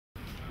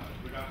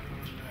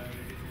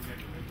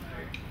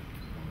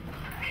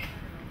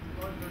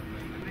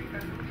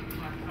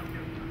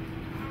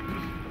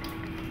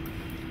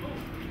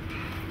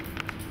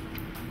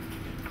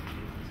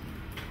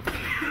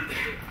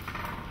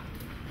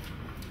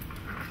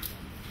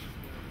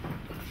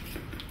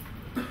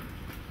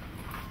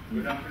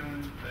Good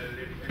afternoon,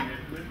 ladies and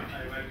gentlemen.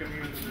 I welcome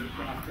you to this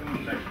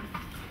afternoon session.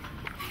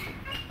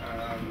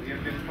 We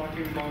have been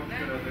talking about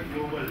the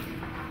global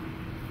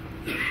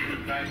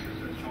crisis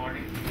this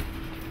morning.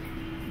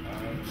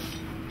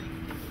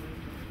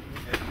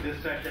 And this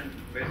session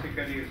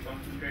basically is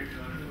concentrated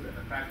on the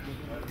effects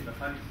of the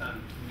Pakistan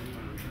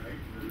economy,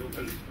 right? The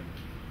local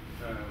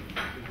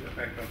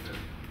effect of this.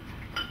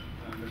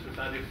 Mr.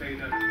 Sadeq said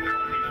that in the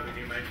morning,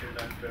 he mentioned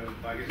that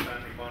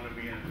Pakistan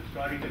economy has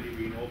historically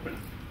been open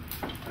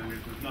and it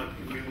was not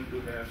immune to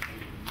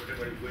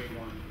whatever is going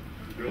on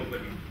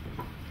globally.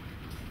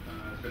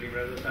 Salim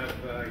Raza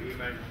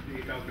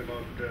he talked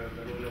about the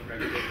role of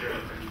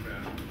regulators,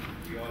 and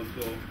he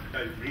also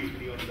touched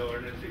briefly on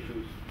governance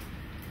issues.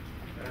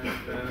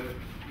 And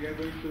we are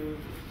going to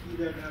see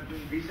that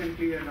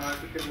recently an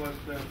article was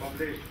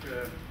published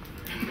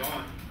in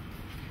Dawn,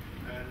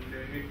 and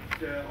it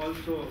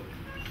also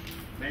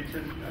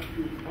mentioned a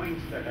few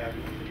points that I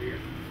want to hear.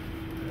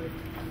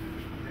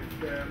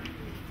 The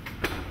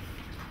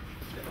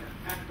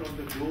impact of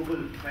the global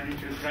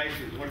financial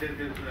crisis, what is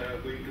this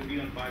going to be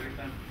on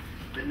Pakistan?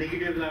 The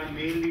negatives are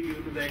mainly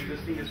due to the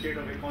existing state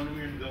of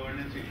economy and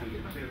governance issues.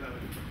 It says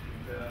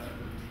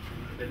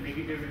the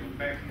negative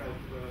impact of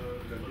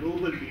the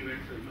global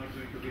events is not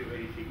going to be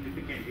very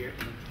significant here,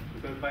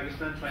 because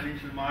Pakistan's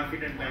financial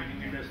market and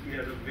banking industry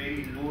has a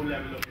very low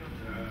level of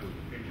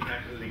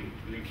international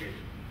linkage.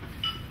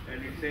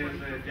 And it says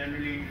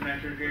generally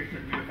international trade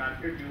should be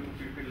affected due to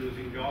people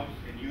losing jobs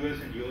in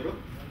US and Europe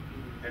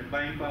and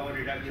buying power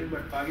reduction,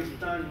 but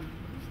Pakistan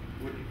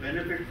would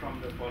benefit from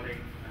the falling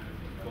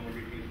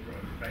commodities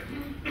prices.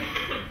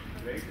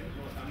 Right?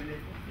 So, I mean, it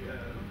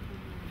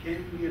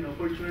can be an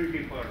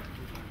opportunity for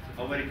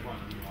our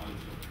economy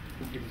also.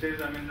 It says,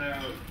 I mean,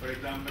 for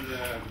example,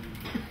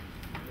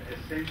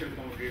 essential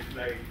commodities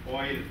like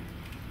oil,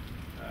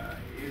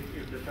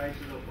 if the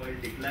prices of oil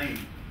decline,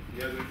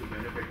 we are going to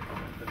benefit from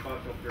it. The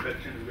cost of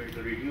production is going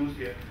to reduce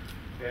here.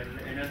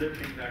 And another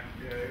thing that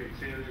it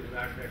says is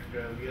that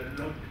we are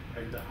not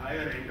at the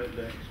higher end of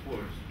the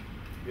exports.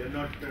 We are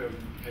not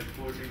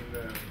exporting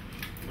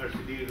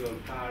Mercedes or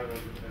car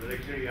or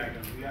luxury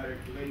items. We are at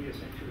very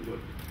essential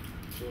goods.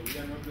 So we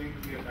are not going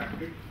to be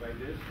affected by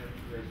this. And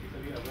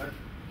basically our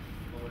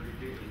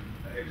commodity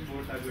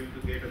exports are going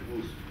to get a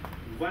boost.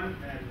 One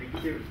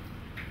negative.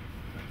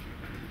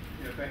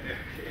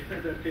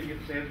 Another thing, it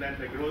says that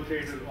the growth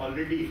rate is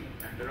already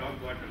at the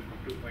rock bottom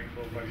of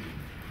 2.4%.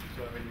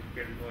 So, I mean, it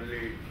can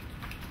only,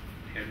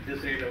 at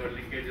this rate, our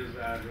linkages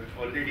are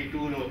already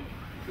too low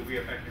to be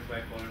affected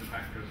by foreign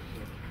factors.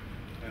 So,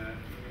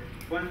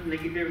 one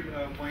negative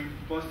point,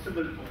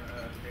 possible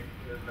thing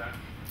is that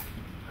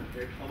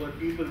our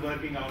people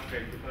working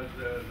outside, because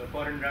the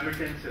foreign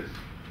remittances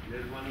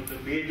is one of the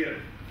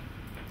major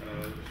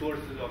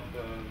sources of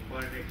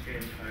foreign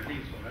exchange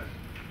earnings for us.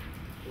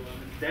 So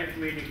that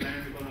may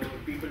decline because our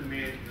people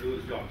may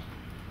lose jobs.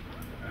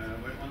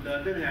 But on the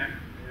other hand,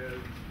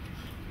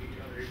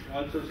 it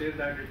also says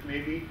that it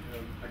may be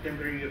a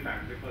temporary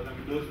effect, because I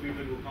mean, those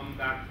people who come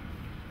back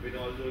with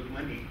all that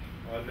money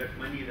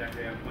that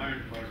they have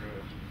earned for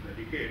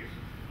the decades,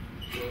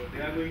 so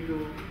they are going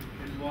to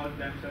involve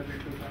themselves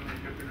into some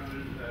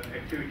entrepreneurial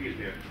activities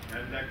there,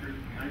 and that will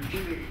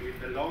ultimately, in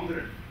the long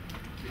run,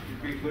 it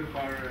will be good for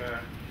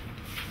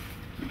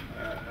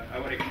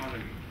our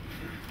economy.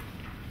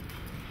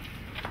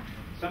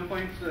 Some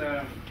points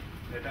that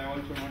I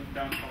also noted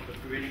down from the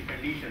prevailing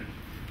conditions,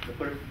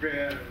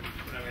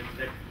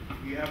 that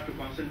we have to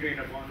concentrate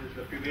upon is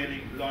the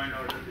prevailing law and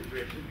order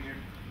situation here.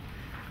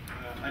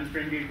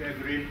 Unfriendly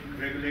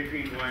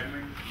regulatory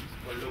environment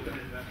for local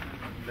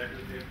investment, that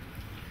is there.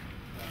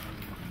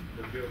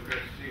 The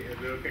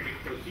bureaucratic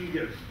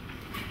procedures,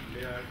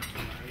 they are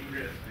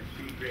hindrance and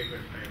speed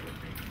breakers type of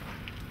thing.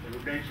 The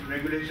potential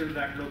regulations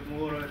that look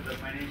more at the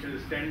financial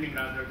standing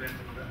rather than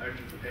the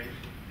earning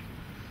potential.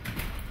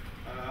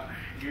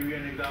 Give you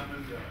an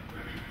example.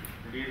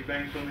 These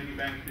banks, so many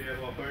banks, they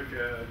have offered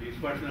these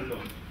personal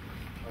loans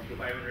up to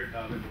 500,000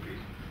 rupees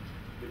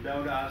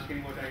without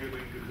asking what are you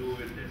going to do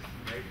with this.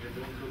 Right? They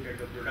don't look at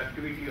the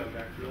productivity of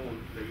that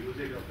loan, the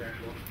usage of that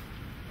loan.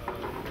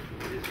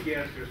 This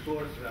scarce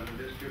resource,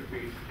 this should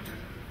be.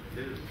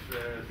 This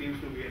seems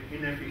to be an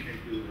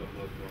inefficient use of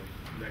those loans,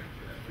 that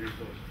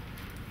resource.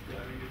 So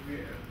I mean,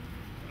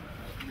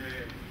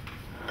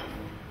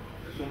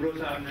 Soomro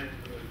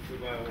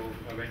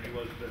when he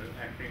was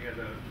acting as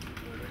a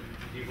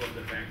chief of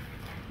the bank,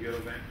 Euro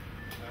Bank,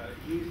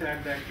 he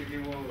said that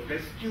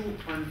rescue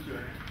funds,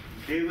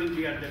 they will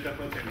be at the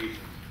tougher conditions,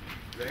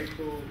 right?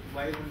 So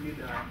why only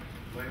that?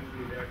 Why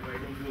only that? Why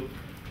don't you?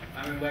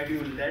 I mean, why do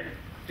you let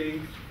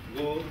things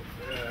go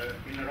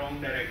in the wrong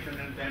direction,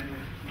 and then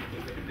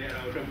if they are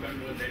out of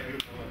control, then you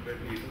come up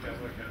with these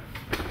tougher terms?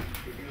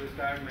 If you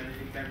start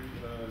managing them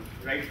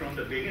right from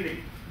the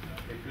beginning,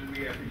 it will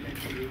be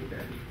efficiently used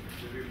and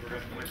it will be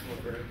much more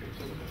productive.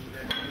 So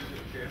that is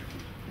there.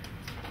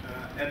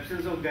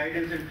 Absence of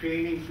guidance and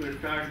training to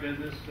start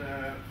business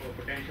for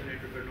potential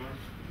entrepreneurs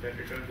that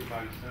return to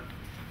Pakistan.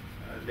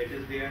 That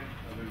is there.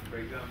 I mean, for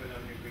example,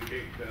 if we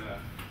take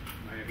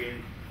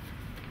again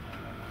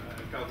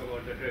talk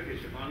about the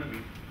Turkish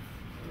economy,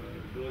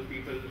 those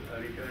people are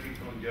returning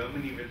from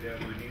Germany with their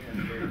money,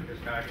 and they're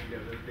starting.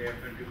 They have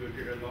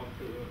contributed a lot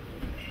to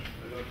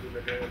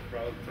the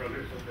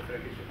progress of the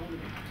Turkish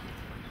economy.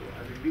 So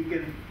I mean, we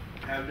can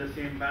have the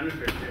same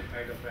benefit, that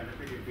kind of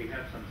benefit, if we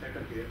have some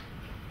setup here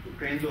to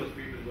train those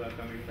people who are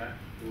coming back,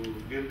 to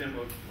give them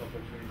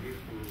opportunities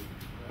to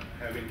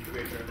have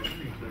incubators and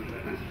things like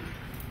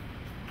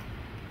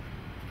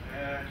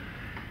that.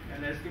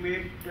 An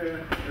estimate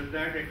is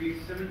that at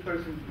least 7%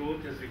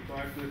 growth is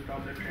required to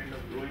stop the trend of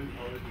growing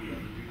poverty.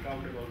 We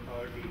talked about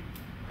poverty.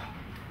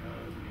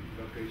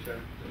 Dr.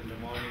 Ishrat in the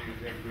morning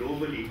said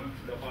globally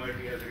the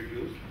poverty has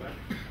reduced, but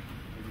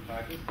in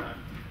Pakistan,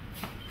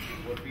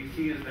 what we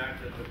see is that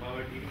the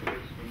poverty is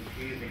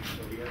increasing.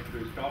 So we have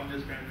to stop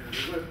this trend and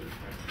reverse this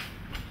trend.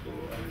 So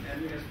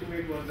an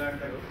estimate was that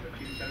at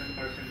least 7%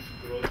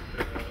 growth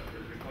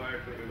is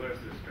required to reverse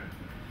this trend.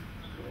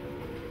 So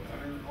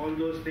I mean, all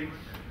those things,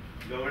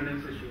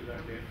 governance issues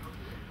are there.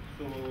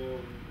 So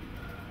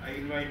I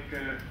invite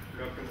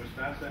Dr.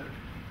 Mushtaq sir,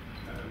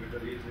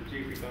 because he is the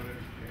Chief Economic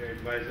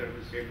Advisor of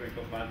the State Bank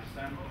of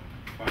Pakistan,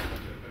 part of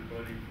the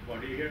controlling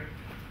body here.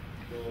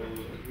 So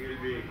he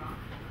will be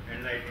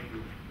enlightening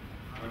you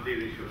on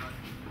these issues.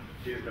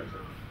 Chief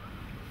Doctor.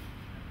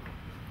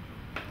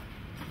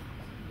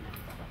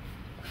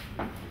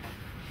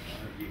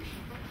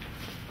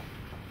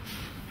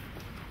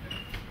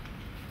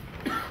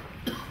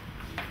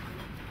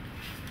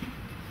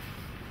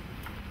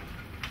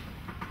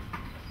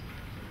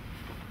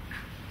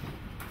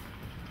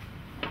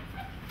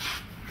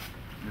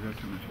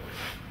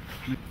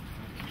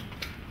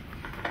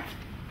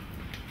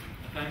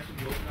 Thanks to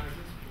the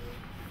organizers for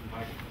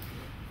inviting us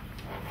here.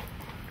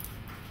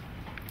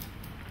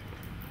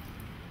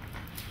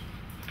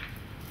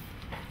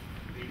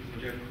 Ladies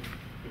and gentlemen,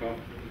 good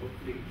afternoon.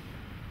 Hopefully,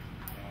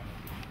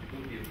 it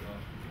will be a good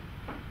afternoon.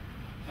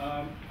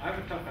 I have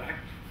a tough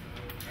act.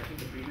 I think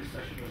the previous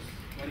session was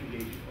quite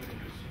engaging, quite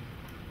interesting.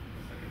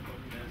 The second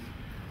point is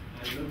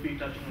I will be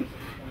touching on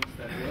some points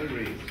that were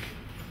raised.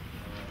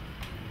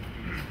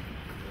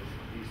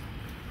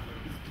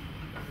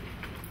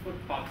 Put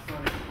Pakistan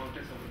in the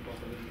context of the talk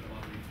a little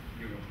about the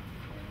euro,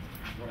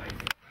 what I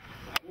think.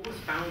 I've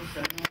always found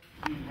seminars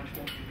to be much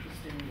more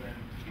interesting than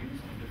views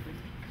on different.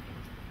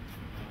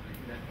 I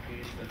think that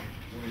creates a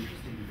more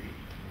interesting debate.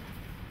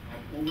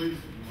 I've always,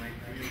 in my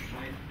career,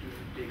 tried to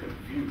take a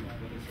view,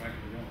 whether it's right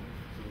or wrong.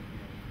 So,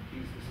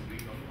 please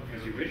disagree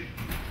as you wish.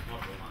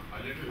 Not so much.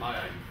 A little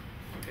high.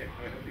 Okay,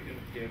 I hope you can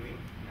hear me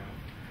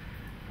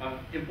now.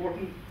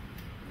 Important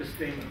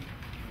disclaimer.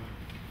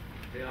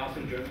 There are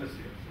some journalists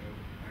here, so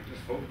I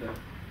just hope that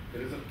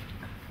there is a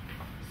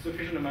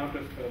sufficient amount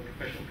of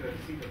professional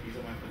courtesy that these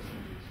are my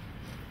personal views.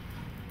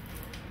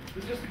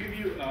 This is just to give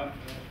you a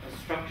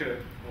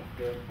structure of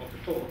the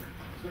talk.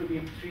 It's going to be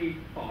in 3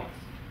 parts.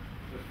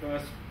 The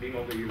first being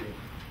on the euro.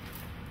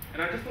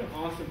 And I just want to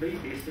ask some very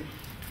basic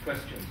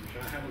questions, which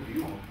I have a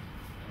view on.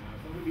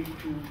 It's not going to be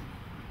too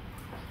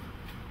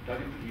dug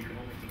into the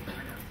economic and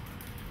finance,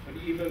 but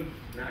even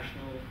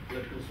national,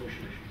 political,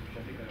 social issues, which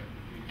I think are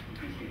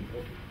increasingly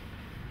important.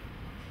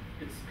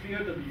 It's clear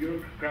that the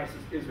euro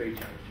crisis is very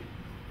challenging.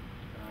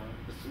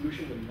 The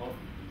solution will not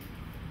be easy.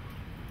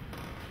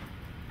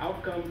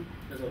 Outcome,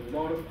 there's a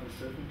lot of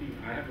uncertainty.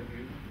 I have a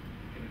view,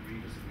 you can agree,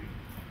 disagree.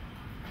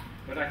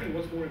 But I think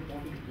what's more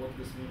important is what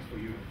this means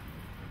for Europe,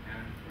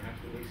 and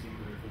perhaps the way we see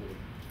going forward.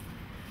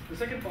 The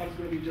second part is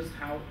going to be just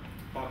how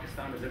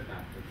Pakistan is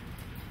impacted.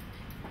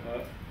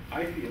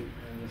 I feel,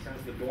 in a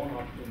sense, the Dawn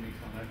article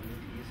makes my life a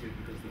little easier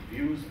because the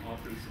views are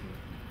pretty similar.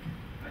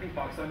 I think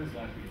Pakistan is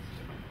largely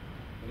similar.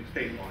 I'll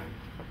explain why.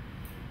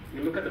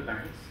 We look at the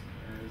banks,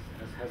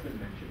 as has been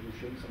mentioned. We'll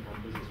show you some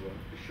numbers as well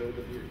to show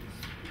that the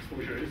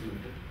exposure is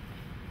limited.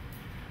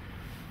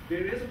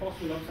 There is a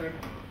possible upside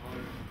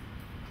on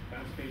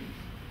banks payments,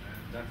 and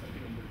that's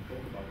something I'm going to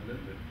talk about a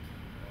little bit,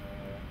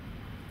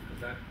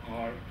 because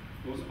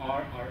those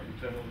are our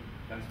internal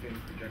banks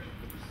payment projections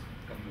for this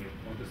coming year,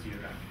 or this year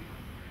actually.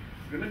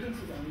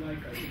 Remittances,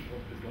 unlike I think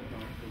what the Dawn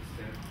article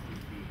said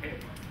would be ahead,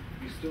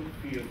 we still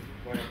feel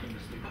quite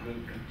optimistic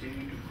will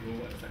continue to grow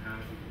as they have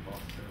over the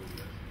past several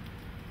years.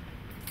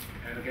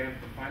 And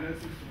again, the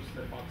financing sources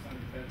that Pakistan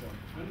depends on,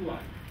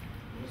 unlike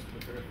most of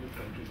the peripheral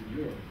countries in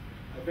Europe,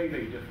 are very,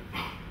 very different.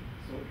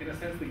 So in a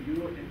sense, the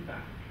euro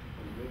impact,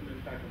 or the global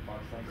impact of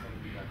Pakistan is going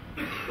to be that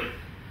much.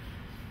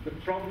 The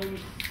problems,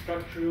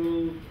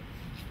 structural,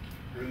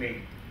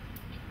 remain.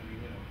 I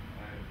mean,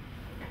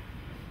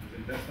 there's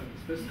investment,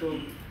 there's fiscal,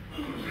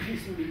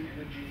 increasingly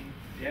energy,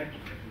 debt.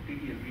 I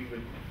completely agree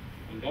with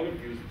a lot of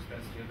views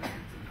expressed here that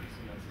it's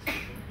increasing as a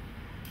system,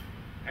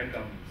 and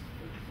governments.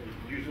 So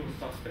the usual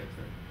suspects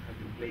that have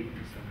been plaguing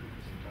this country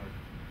for some time.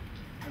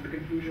 And the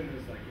conclusion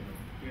is like,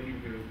 clearly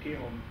we're okay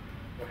on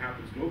what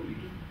happens globally.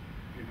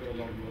 We've got a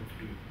lot of work to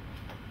do.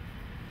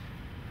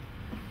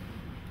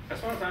 As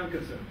far as I'm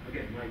concerned,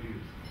 again, my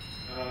views,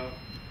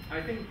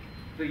 I think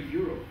the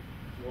euro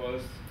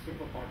was sort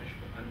of a partnership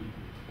of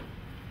unequals.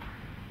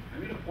 I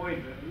made a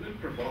point, a little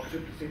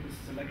provocative, to say the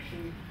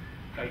selection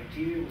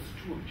criteria was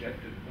too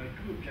objective. By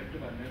too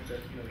objective, I meant that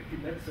if you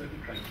met certain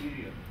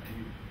criteria and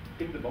you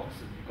tick the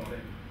boxes, you got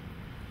in.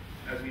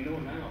 As we know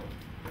now,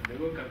 that there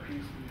were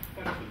countries who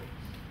fudged the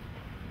books,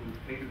 who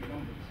played with the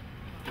numbers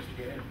just to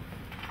get in.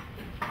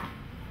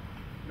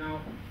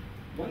 Now,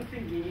 one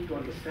thing we need to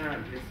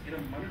understand is in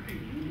a monetary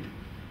union,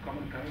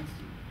 common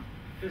currency,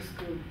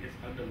 fiscal is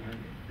underlying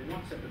it. They're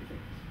not separate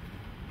things.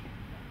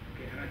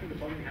 Okay, and I think the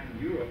problem we had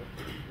in Europe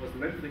was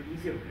they went for the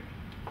easier bit,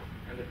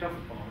 and the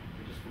tougher part,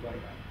 they just forgot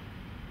about it.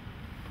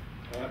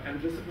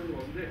 And the discipline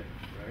wasn't there,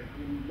 right? I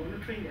mean,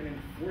 monitoring and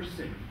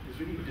enforcing is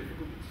really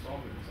difficult with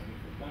sovereigns. I mean,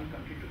 for one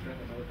country to tell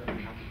another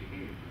country how to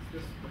behave,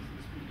 it's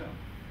pretty tough.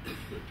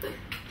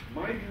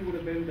 My view would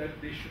have been that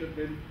there should have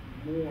been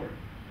more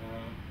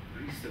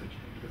research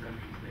into the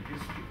countries, their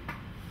history,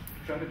 to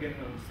try to get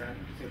an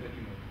understanding to say that,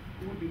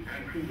 who would be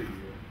anchoring the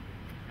euro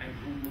and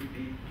who would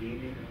be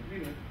gaining,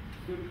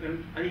 an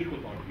unequal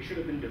part. It should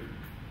have been different.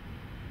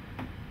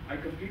 I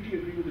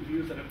completely agree with the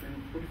views that have been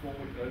put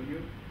forward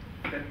earlier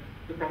that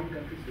the problem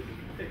countries did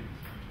different things.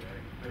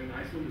 Right? I mean,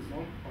 Iceland is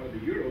not part of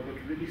the euro, but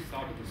really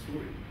started the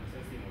story. In a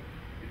sense,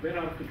 it went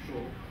out of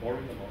control,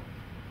 borrowing a lot.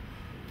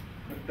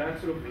 But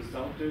that sort of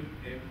resulted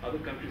in other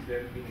countries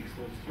there being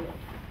exposed as well.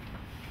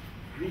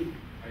 Greece,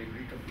 I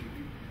agree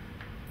completely,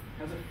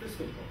 has a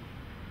fiscal problem.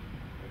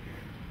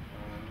 Okay.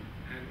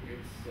 And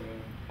its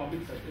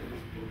public sector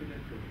is bloated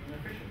and totally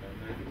inefficient.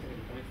 And I think some of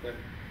the points that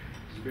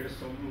Zubyr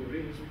Soomro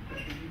raised are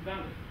completely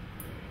valid.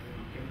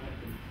 You cannot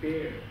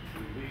compare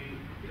the way,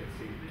 let's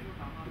say,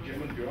 the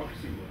German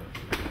bureaucracy works,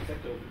 the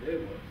sector over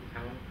there works, with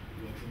how it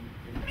works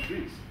in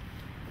Greece.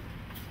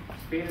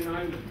 Spain and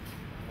Ireland,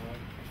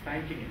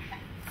 banking issue,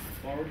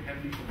 borrowed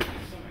heavily from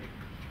the side,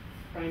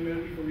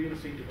 primarily for real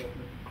estate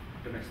development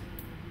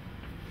domestically.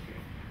 Okay.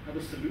 Now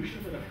the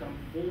solutions that have come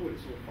forward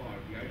so far,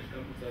 the Irish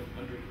governments are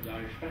underwritten the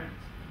Irish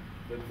banks,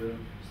 but the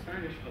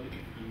Spanish are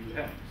looking for EU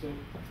help. So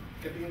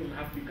everything will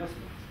have to be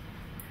customized.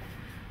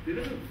 There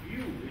is a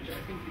view which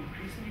I think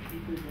increasingly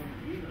people don't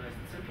realize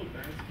that central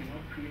banks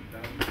cannot create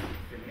value in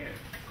thin air.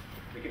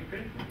 They can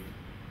print money,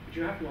 but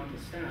you have to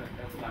understand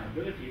that's a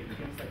liability, and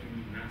against that you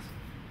need an asset.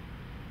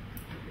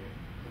 Okay.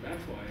 So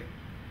that's why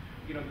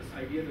this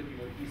idea that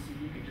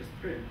ECB can just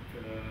print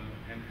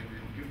and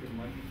give the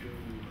money to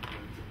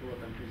the poorer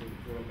countries or the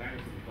poorer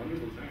banks or the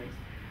vulnerable banks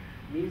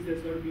means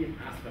there's got to be an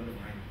asset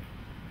underlying.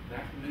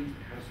 That means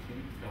it has to be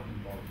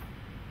government bond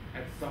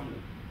at some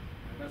level,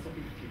 and that's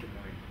something to keep in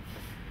mind.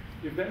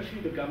 Eventually,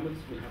 the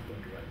governments will have to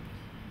underwrite it,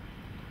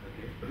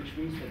 okay? Which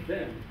means for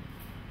them,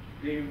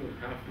 they will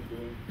have to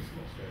go into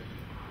fiscal austerity.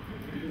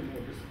 Either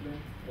more discipline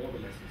or the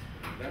less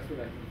discipline. That's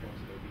what I think the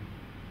process will be.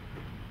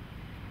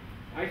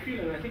 I feel,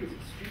 and I think it's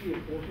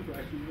extremely important to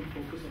actually even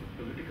focus on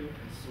political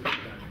and social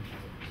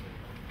dimensions of this thing.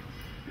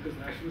 Because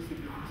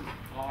nationalistic differences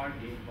are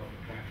gaining public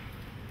traction.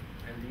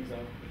 And these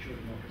are mature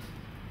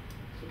democracies.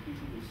 So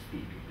people will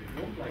speak. If they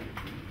don't like it,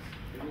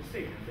 they will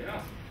say, and they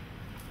ask.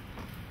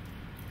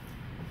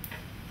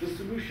 The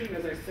solution,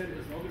 as I said,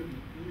 is not going to be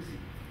easy.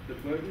 The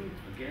burden,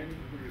 again,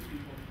 I'm going to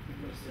repeat what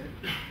people have said,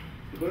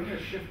 the burden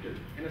has shifted.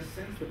 In a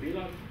sense, the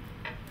bailout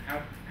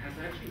has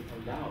actually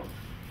allowed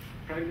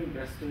private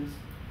investors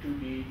to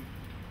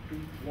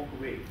walk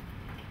away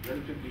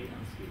relatively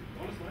unscathed.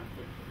 Not as much,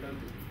 but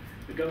relatively.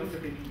 The governments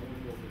are taking more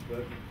and more of the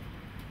burden,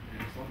 and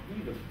it's not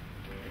even.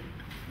 Right?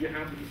 You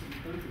have the Eastern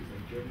countries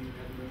like Germany,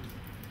 Netherlands,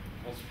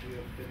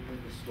 Austria,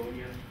 Finland,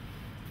 Estonia,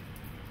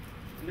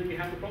 and then you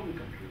have the problem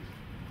countries,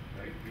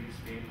 right? Greece,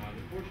 Spain,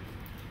 Ireland, Portugal.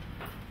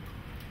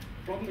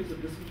 The problem is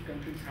that distant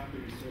countries have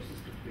the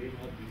resources to bail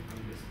out these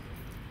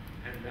undisciplined,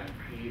 and that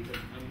creates an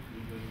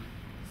uneven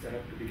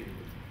setup to begin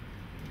with.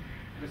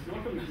 And it's not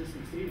from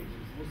existing savings,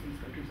 because most of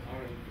these countries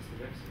are in fiscal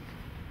deficits.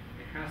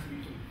 It has to be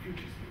from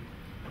future savings.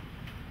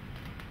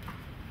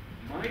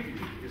 My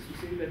view is to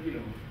say that,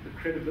 the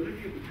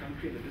credibility of the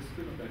country and the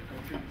discipline of that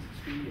country is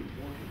extremely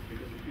important,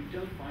 because if you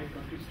tell 5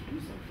 countries to do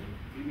something,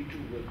 maybe 2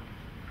 will.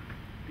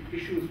 The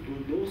issue is,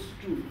 will those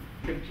 2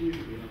 continue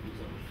to bail out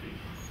those other 3?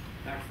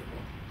 That's the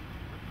problem.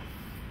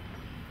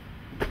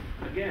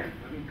 Again,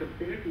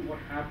 compared to what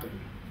happened,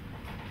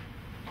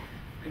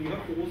 and you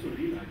have to also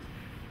realize,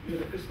 the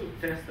fiscal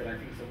test that I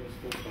think someone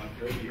spoke about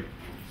earlier,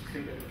 to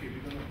say that, okay,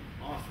 we're going to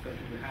ask the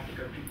country, we have the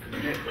country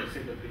commit to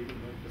say that they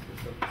will not fiscal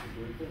surpluses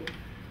going forward.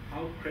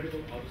 How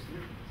credible are those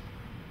commitments?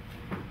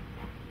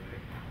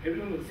 Right?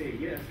 Everyone will say,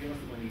 yes, give us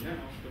the money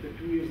now, but then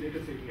 2 years later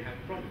say we have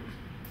problems.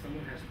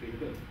 Someone has to pay the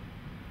bill.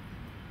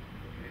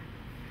 Okay?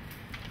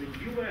 The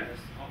US,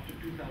 after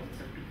 2007,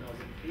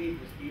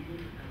 2008, was able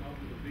to come out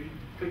with a very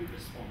quick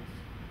response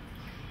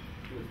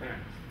to the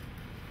banks.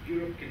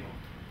 Europe cannot,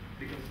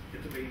 because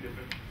it's a very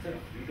different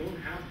setup. We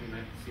don't have the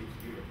United States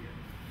of Europe yet.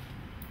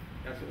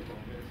 That's what the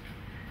problem is.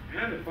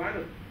 And the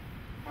final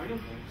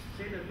point is to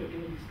say that, look,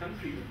 these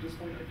countries at this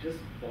point are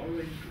just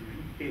borrowing to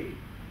repay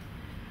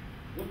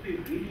what they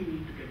really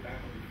need to get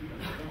back on their feet on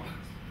the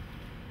bonds.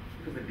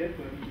 Because the debt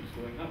burden keeps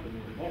going up the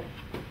more they borrow.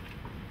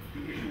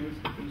 The issue is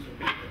who's to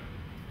pay for it.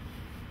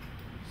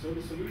 So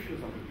the solution is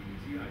not going to be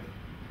easy either.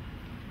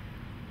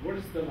 What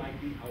is the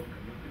likely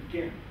outcome? Now,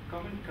 again,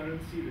 common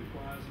currency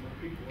requires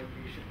monetary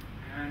coordination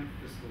and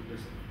fiscal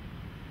discipline.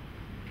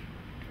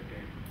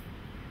 Okay.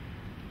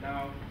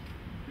 Now,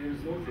 there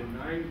is no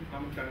denying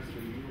common currency to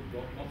Europe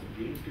brought lots of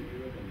gains to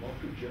Europe, a lot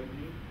to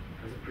Germany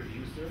as a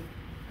producer,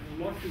 and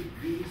a lot to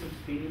Greece and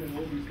Spain and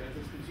all these guys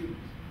as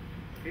consumers.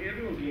 Okay,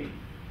 everyone gained.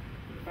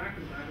 But the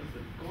fact of the matter is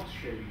that cost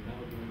sharing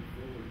now going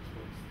forward is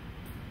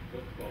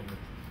what the problem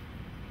is.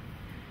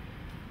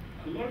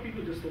 A lot of people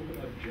just talk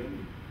about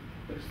Germany,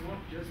 but it's not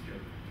just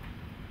Germany.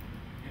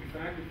 In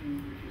fact, if you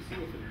see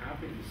what's been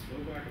happening, the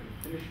Slovak and the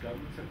Finnish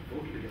governments have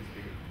voted against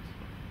bailouts.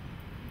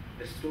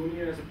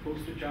 Estonia, as a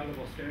poster child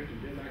of austerity,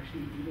 they've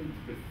actually, even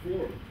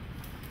before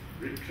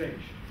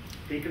retrenched,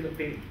 taken the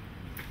pain.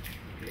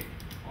 Okay.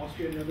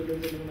 Austria and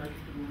Netherlands are more likely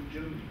to go to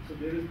Germany. So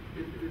there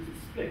is a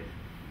split.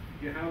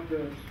 You have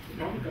the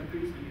economic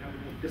countries and you have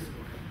the more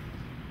disciplined countries.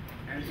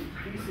 And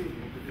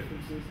increasingly, the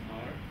differences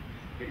are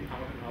getting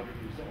harder and harder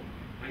to resolve,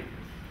 I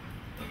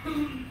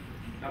think.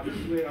 Now, this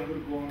is where I'm going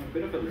to go on a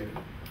bit of a limb.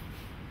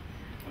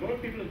 A lot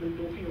of people have been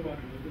talking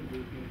about removing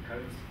European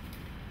currency.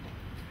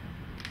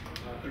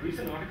 A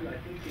recent article, I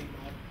think, came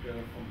out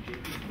from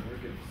JP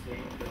Morgan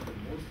saying that the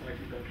most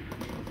likely country to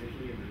leave is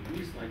Italy and the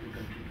least likely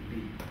country to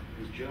leave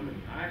is Germany.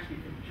 I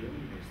actually think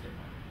Germany may step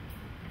up.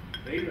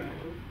 Very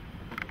radical,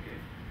 okay.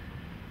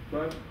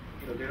 But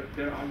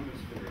there are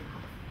arguments for it.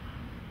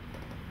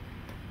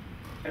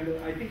 And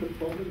I think the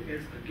problem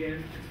is,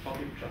 again, it's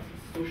public trust,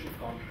 it's social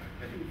contract.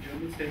 I think the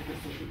Germans take the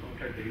social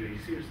contract very, very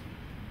seriously.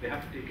 They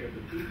have to take care of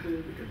the people,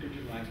 the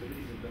contingent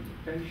liabilities in terms of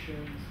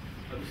pensions,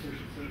 other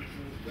social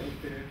services,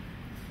 welfare.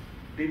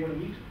 They want to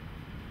meet it.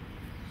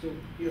 So,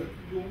 you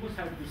almost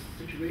have this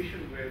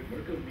situation where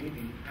Merkel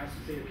maybe has to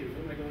say, okay,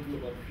 what am I going to do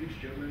about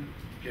future German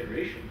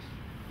generations,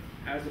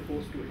 as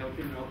opposed to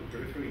helping out the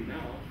periphery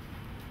now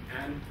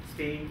and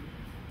staying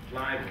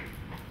liable.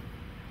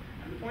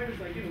 And the point is,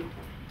 like,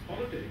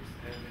 politics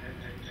and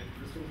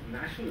this sort of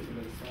nationalism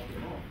that is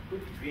starting off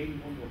could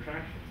gain more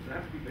traction. So they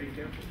have to be very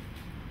careful.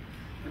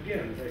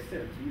 Again, as I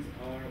said, these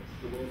are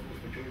the world's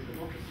most mature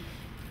democracies.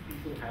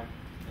 People have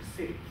a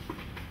say.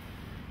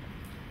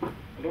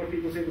 A lot of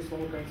people say the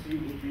smaller country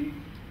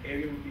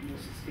area would be more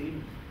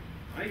sustainable.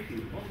 I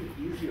feel not an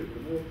easier, but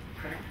a more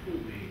practical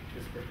way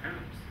is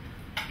perhaps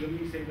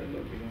Germany saying that,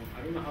 look, I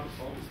don't know how to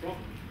solve this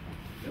problem.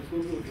 Let's go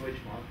to a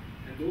Deutschmark,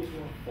 and those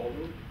who want to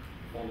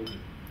follow me.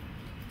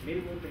 Maybe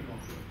won't take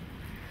off it.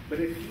 But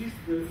at least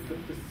the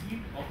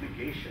perceived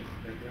obligation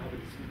that now the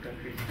distant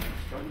countries are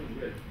struggling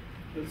with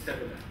will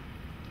settle down.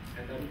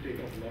 And that will take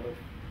off a lot of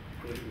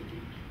political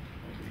heat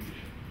of the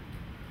leadership.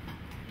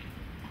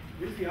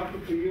 What is the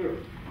outlook for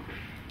Europe?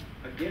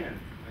 Again,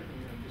 I think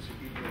I'm just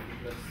repeating what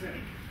people have said.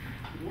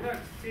 But what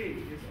I'd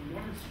say is a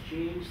lot has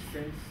changed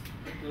since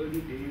the early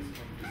days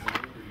of the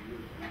design of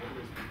Europe and what it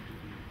was meant to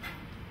be.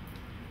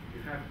 You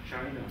have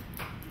China,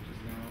 which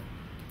is now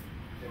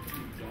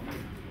definitely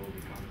dominant the world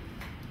economy.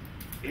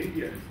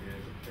 India is there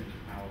as a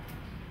potential powerhouse.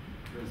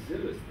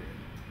 Brazil is there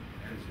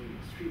and it's doing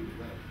extremely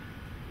well.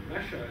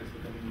 Russia is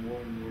becoming more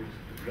and more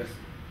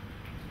aggressive,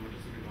 not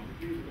just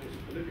economically, but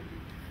also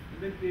politically. And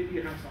then clearly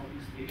you have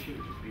Southeast Asia,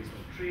 which is based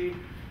on trade,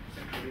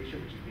 Central Asia,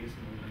 which is based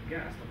on oil and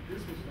gas. Now,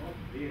 this was not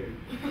there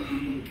when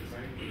we were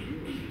designing the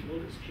Euros. The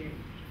world has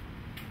changed.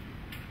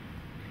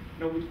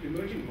 Now, with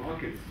emerging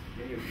markets,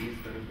 many of these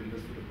that have been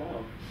listed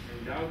above, and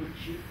now with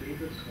cheap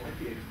labor and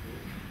commodity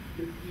exports,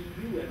 the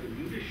EU and the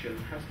leadership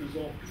has to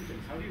resolve two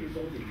things. How do you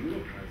resolve the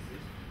euro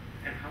crisis,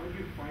 and how do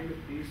you find a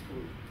place for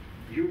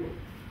Europe,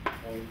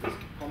 or this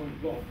common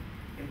bloc,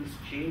 in this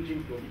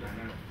changing global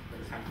dynamic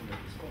that is happening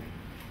at this point?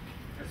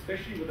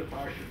 Especially with the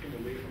power shifting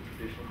away from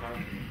traditional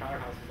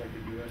powerhouses like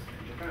the US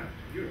and Japan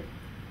to Europe.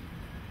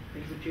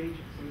 Things are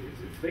changing, so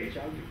it's very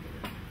challenging for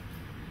them.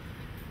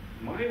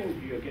 My own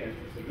view, again,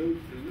 is a little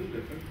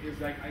different, is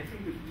like I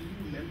think the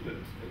EU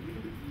members, or even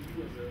the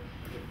EU as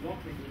a bloc,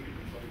 may go into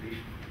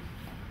consolidation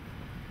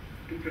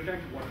to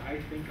protect what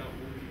I think are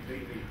already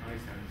very, very high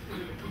standards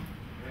of living.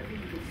 And I think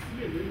you can see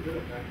a little bit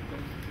of that in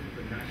terms of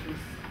the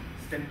nationalist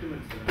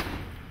sentiments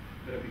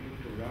that are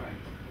beginning to rise,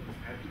 this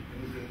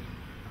anti-immigrant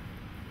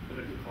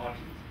political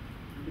parties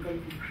will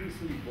become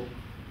increasingly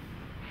vocal.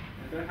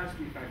 And that has to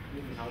be factored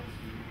in how this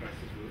EU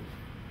crisis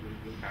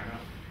will pan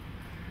out.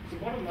 So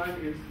bottom line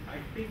is, I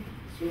think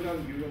the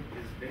slowdown in Europe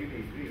is very,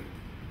 very real.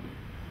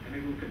 And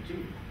it will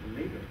continue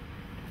later.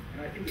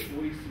 And I think the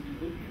OECD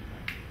will be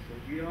impacted. So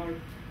we are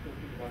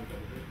talking about it a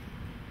bit.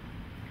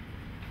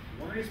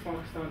 Why is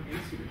Pakistan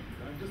insular?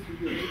 I'll just give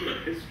you a little bit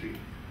of history,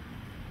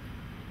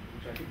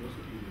 which I think most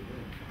of you will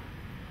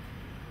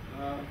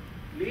know.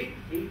 Late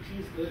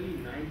 80s, early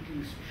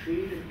 90s,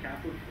 trade and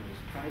capital flows,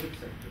 private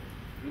sector,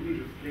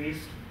 really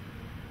replaced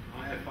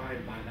IFI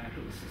and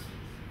bilateral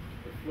assistance.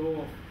 The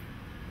flow of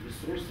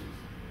resources,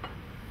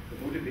 the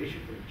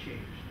motivation for it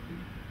changed.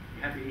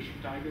 You had the Asian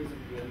tigers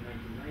in the early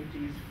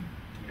 1990s.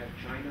 You had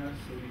China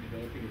slowly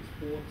developing its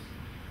ports,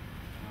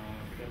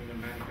 becoming a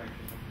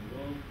manufacturing hub in the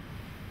world.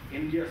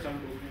 India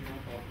started opening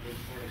up after the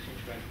foreign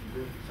exchange crisis and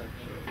growth in such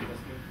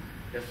investment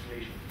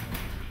destinations.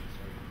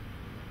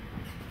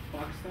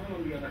 Pakistan,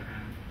 on the other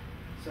hand,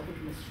 suffered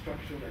from a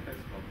structural FX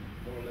problem,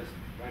 more or less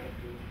right up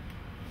to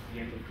the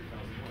end of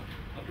 2001,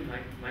 up to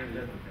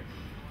 9/11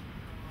 effectively.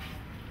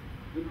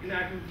 With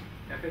inadequate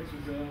FX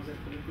reserves and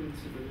political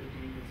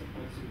instability and some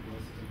policy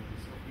reverses and all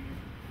this stuff, we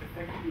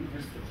effectively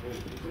missed the boat.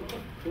 There was a lot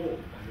of talk,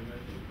 I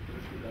remember, the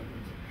political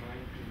governments of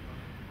trying to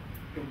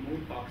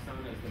promote Pakistan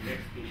as the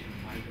next Asian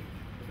idol.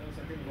 But that was,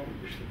 I think, a lot of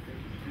wishful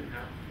thinking. It didn't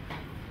happen.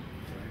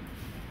 Right?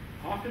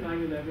 After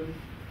 9/11,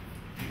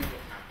 you know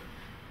what happened.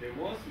 There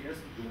was, yes,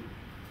 a boom,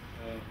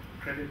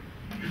 credit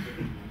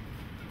boom.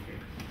 Okay.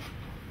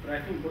 But I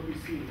think what we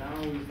see now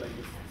is like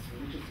this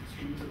religious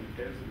extremism and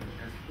terrorism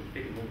has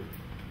taken over.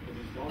 Because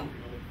these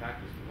non-economic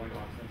factors for why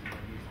Pakistan's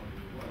economy is not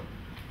doing well.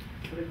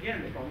 But again,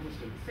 the problem is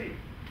still the same.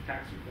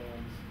 Tax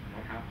reforms are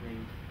not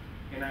happening,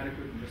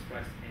 inadequate and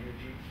mispriced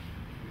energy,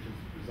 which is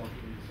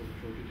resulting in the sort of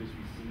shortages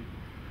we see.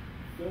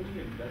 Floating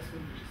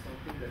investment, which is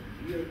something that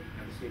we are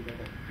at the state bank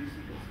are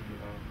increasingly concerned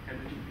about,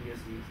 hemorrhaging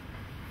PSEs.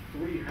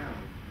 So what do you have?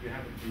 You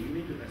have a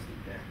booming domestic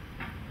debt,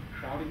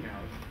 crowding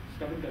out,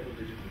 stubborn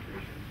double-digit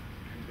inflation,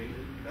 and very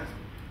little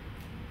investment.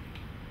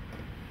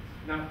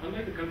 Now,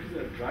 unlike the countries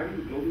that are driving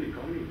the global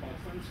economy,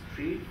 Pakistan's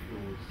trade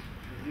flows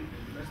and the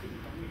domestic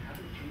economy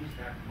haven't changed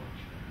that much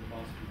in the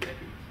past 2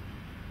 decades.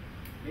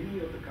 Many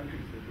of the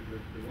countries,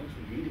 the ones who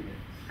are leading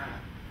it,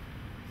 have.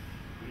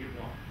 We have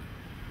not.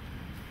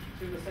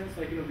 So in a sense,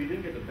 like, we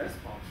didn't get the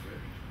best parts of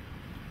it,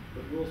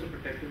 but we're also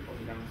protected from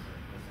the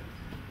downside, in a sense.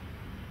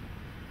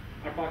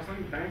 Are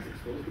Pakistani banks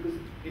exposed? Because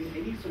in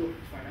any sort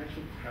of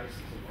financial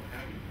crisis or what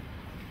have you,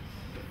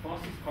 the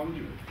fastest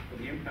conduit for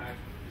the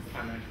impact is the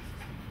financial system.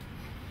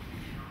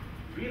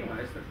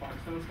 Realize that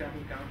Pakistan's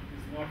capital account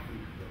is not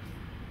fully closed.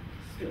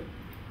 Still,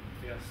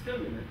 there are still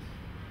limits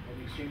on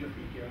the exchange of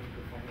PKR into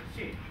foreign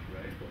exchange,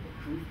 right, for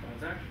approved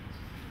transactions.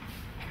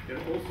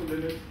 There are also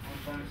limits on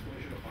foreign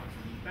exposure of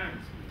Pakistani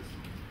banks in this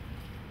system.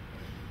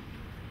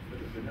 But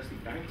the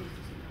domestic banking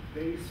system, a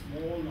very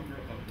small number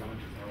of our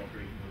branches are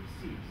operating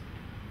overseas.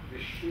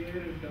 The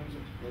share in terms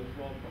of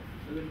overall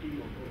profitability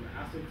or total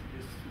assets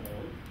is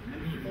small and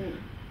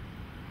falling.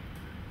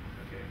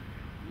 Okay.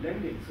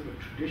 Lending, sort of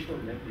traditional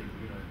lending,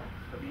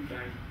 Sabih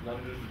Bank,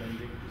 London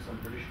lending to some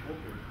British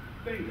corporate,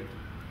 very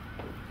little.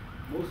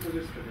 Most of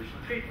it is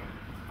traditional trade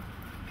finance.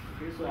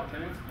 Okay, so our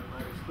banks are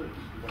not exposed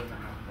to whatever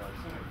happens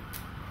outside.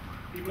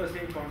 People are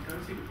saying foreign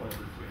currency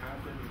deposits, we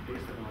have them, we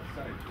place them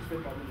outside. It's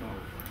the problem now.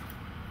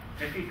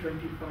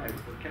 FE25,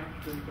 the cap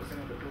 20%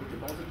 of the total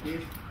deposit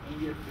base,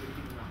 only at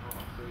 13.5,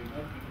 so we're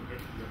not even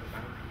getting to the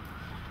boundary.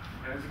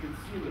 And as you can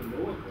see in the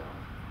lower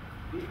graph,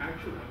 the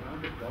actual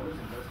amount of dollars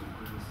invested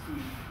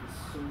overseas is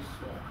so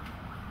small.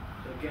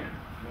 So again,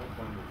 not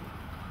vulnerable.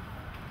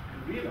 And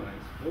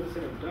realize, all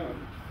said and done,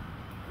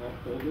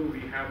 although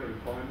we have a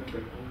requirement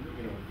that only,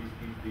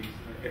 these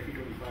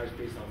FE25s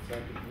based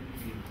outside can only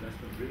be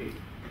investment grade,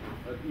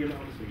 the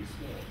amount is very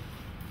small.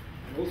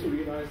 And also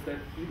realize that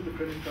even the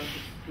credit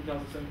crisis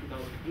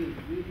 2007-2008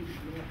 really did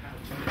not have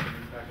much of an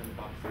impact on the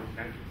Pakistan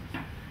banking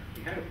system.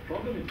 We had a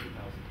problem in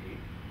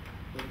 2008,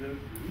 but the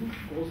root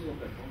causes of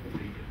that problem were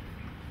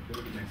they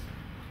were domestic.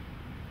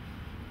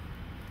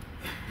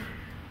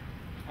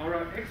 Are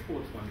our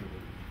exports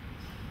vulnerable?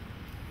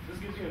 This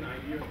gives you an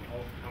idea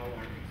of how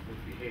our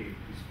exports behave,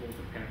 these scores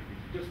of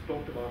categories. We just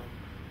talked about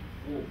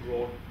 4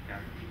 broad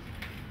categories.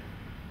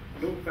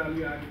 Low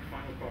value added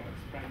final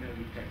products,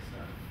 primarily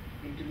textile.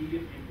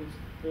 Intermediate inputs,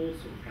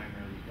 also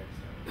primarily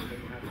textile. And then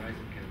you have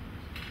rising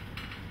chemicals.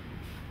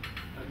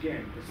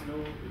 Again, it's no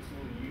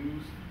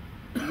news.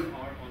 We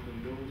are on the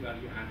low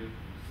value added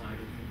side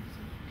of things.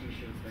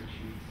 T-shirts, bed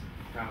sheets,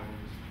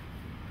 towels.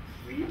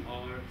 We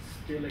are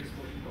still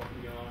exporting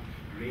cotton yarn,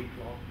 grey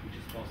cloth, which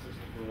is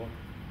processed abroad.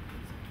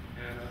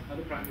 And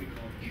other primary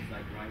commodities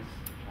like rice,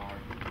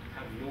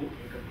 have no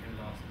income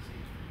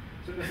inelasticity.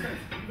 So in a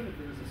sense, even if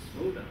there is a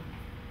slowdown,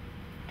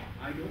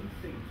 I don't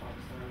think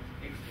Pakistan's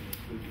exports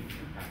will be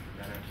impacted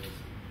that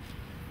adversely.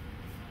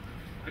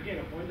 Again,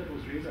 a point that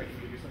was raised, I can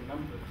give you some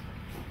numbers.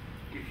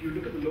 If you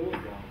look at the lower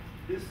graph,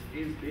 this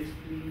is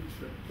basically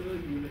the per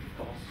unit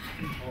cost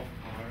of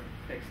our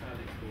textile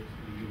exports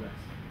in the US.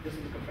 This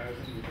is a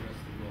comparison with the rest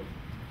of the world.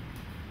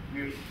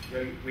 We're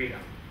way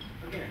down.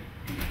 Again,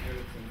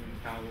 t-shirts and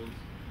towels,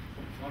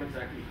 not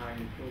exactly high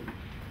in clothing.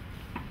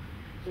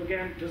 So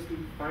again, just to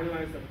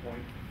finalize that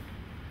point,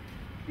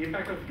 the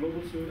impact of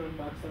global slowdown on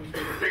Pakistan is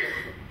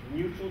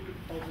neutral to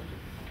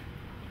positive.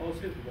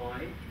 Positive,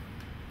 why?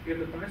 If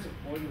the price of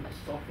oil will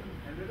soften,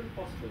 and there is a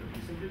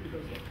possibility simply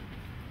because of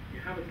you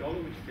have a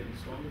dollar which is getting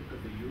stronger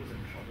because the euro is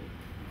in trouble.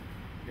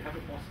 You have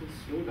a possible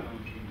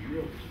slowdown in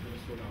Europe, which is going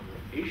to slow down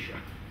Asia.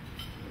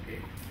 Okay,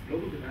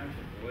 global demand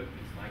for oil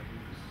is likely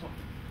to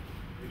soften,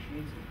 which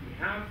means if we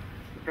have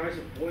the price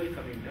of oil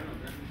coming down,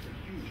 that means a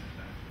huge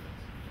impact for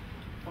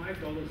us.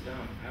 $5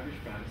 down, average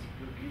price,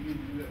 will give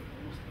you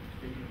almost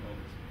 $1 billion.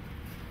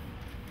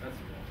 That's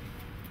a lot.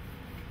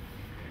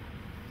 Okay.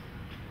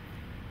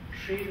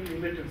 Trade and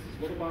remittances.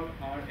 What about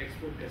our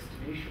export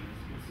destinations?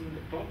 You can see in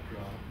the top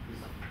graph,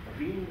 this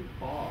green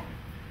bar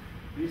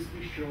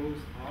basically shows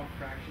our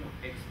fraction of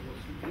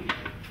exports to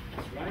Asia.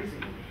 It's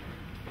rising over here.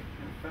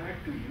 In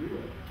fact, to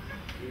Europe,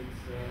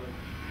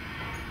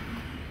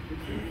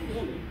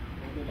 falling,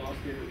 although last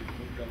year it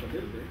moved up a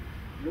little bit.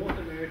 North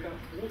America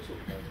also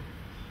falling.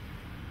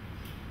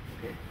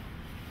 Okay.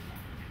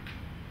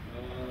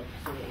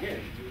 So again,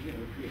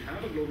 if we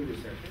have a global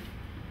recession,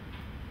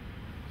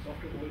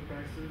 softer oil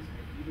prices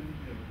and even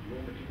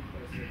raw material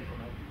prices and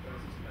commodity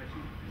prices will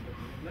actually end up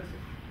being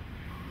lesser.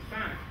 In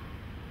fact,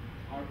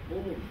 our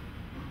own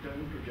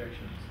internal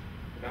projections,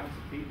 the balance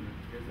of payment,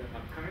 is that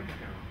our current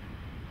account,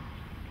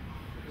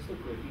 for fiscal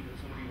 13, is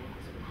going to be 1%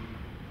 of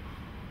GDP.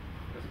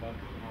 That's about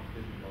 $2.5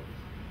 billion.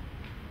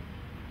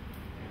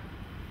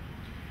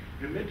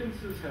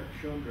 Remittances have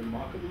shown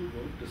remarkable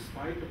growth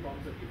despite the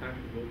problems that we've had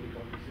in the global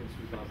economy since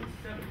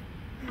 2007.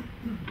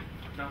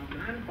 Now,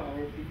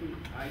 manpower, people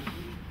I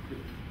keep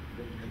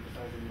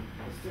emphasizing in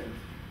a sense,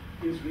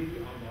 is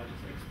really our largest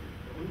export.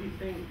 The only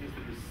thing is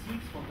the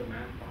receipts from the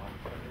manpower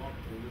are not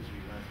always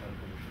realized by the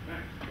commercial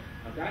banks.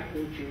 Now, that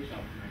all changed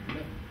after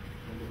 9/11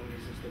 when the whole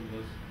system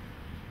was,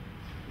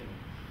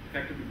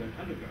 effectively went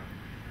underground.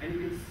 And you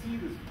can see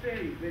this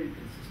very, very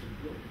consistent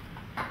growth.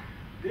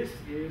 This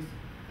is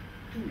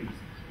two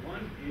reasons.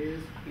 One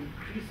is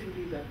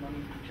increasingly that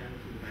money being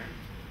channeled through the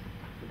banks,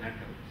 so that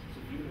helps.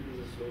 So even if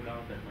there's a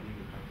slowdown, that money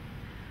will come.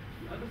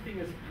 The other thing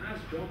is, as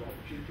job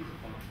opportunities in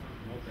Pakistan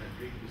are not that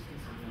great, we're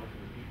still sending out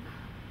more people.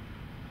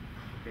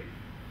 Okay.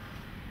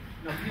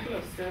 Now people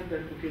have said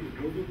that okay, the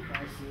global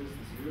crisis,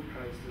 this euro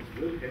crisis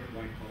will hit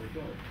white collar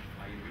jobs.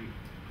 I agree.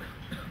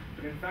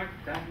 But in fact,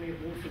 that may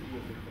also be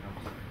a bit of an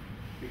upside.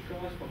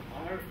 Because from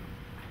our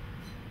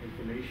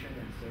information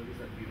and surveys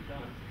that we've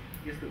done,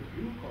 is the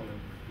blue collar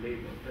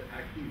labor that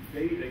actually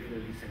very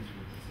regularly sends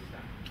remittances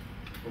back.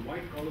 The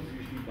white collars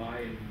usually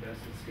buy and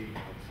invest and stay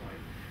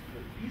outside.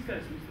 But these guys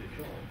lose their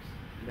jobs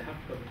and they have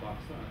to come to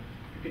Pakistan.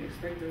 You can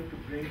expect them to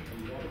bring a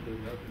lot of their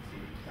wealth and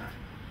savings back.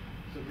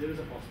 So there is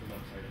a possible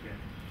upside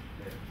again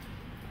there.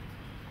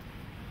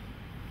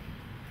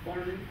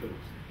 Foreign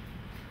inflows.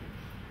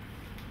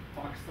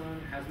 Pakistan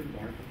has been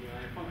borrowing from the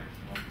IFIs,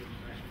 not the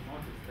international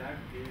markets. That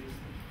is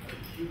a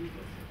huge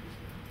lesson.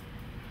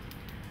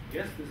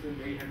 Yes, there's been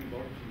very heavy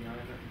borrowing from the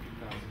IMF in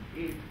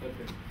 2008, but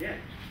the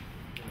debt,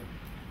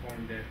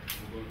 foreign debt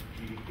over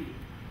GDP,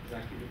 has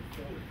actually been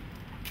falling.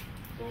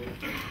 So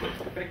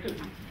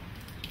effectively,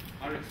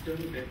 our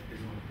external debt is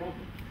not a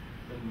problem.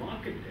 The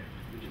market debt,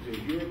 which is your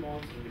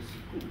Eurobonds and your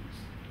Sukuks,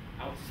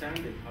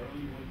 outstanding are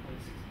only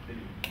 1.6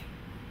 billion.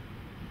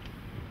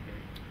 Okay.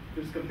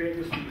 Just compare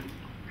this to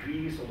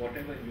Greece or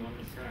whatever, and you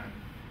understand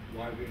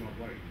why we're not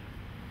worried.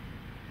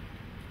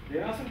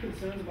 There are some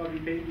concerns about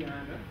repaying the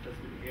IMF. That's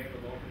been aired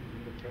a lot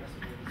in the press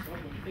and all this stuff.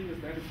 But the thing is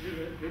that it's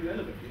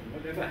irrelevant.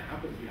 Whatever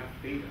happens, we have to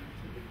pay that.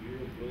 So if the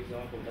euro blows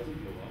up or doesn't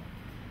blow up,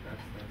 that's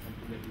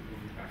something that we've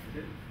already factored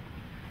in.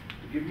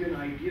 To give you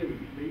an idea,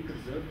 we've been very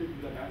conservative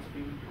with our balance of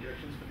payment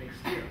projections for next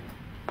year.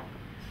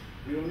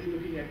 We're only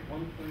looking at 1.2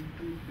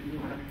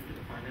 billion coming into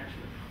the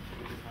financial account,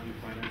 which is how you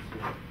finance your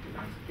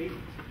balance of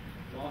payments.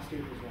 Last year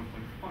it was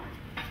 1.5.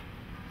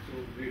 So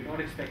we're not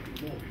expecting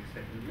more, we're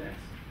expecting less.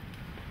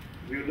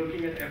 We're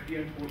looking at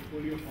FDI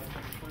portfolio of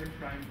 1.5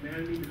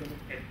 primarily because of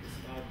it's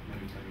about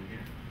money coming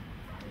in.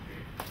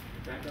 Okay.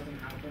 If that doesn't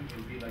happen,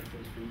 it'll be like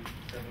close to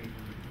 700,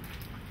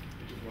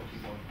 which is what we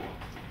got for.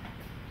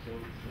 So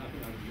it's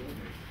nothing out of the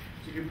ordinary.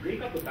 So if you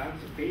break up the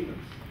balance of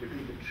payments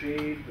between the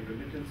trade, the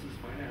remittances,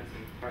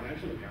 financing,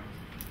 financial accounts,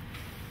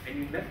 and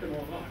you net them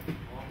all out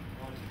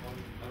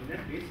on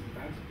net basis, the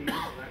balance of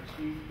payments is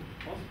actually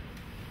positive,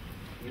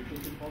 neutral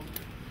to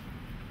positive.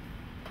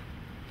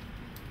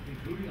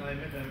 Including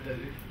IMF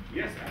amortization?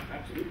 Yes,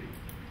 absolutely.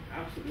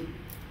 Absolutely.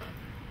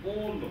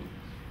 All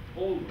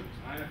loans,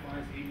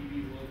 IFIs, ADB,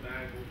 World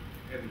Bank,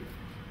 everything.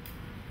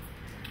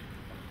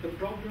 The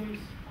problems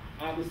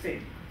are the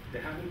same. They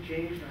haven't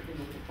changed, I think,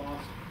 over the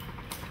past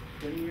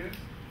 20 years.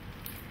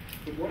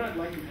 But what I'd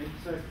like to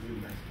emphasize is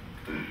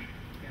investment.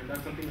 And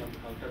that's something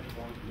I'll touch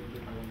upon a little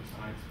bit more on the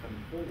slides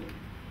coming forward.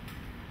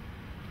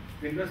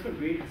 The investment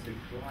rate has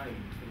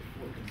declined for the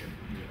fourth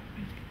consecutive year.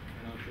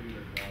 And I'll show you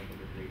that graph a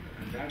bit later.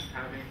 And that's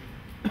having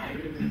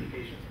negative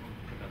implications on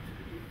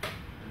productivity.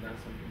 And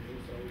that's something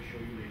else I will show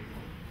you later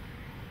on.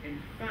 In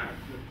fact,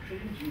 the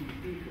trend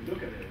GDP, if you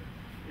look at it,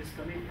 is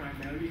coming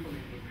primarily from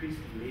an increase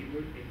in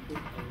labor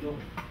input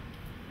alone.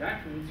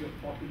 That means your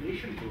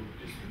population growth,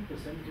 which is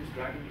 2%, is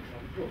driving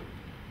economic growth.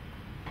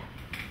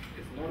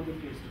 It's not a good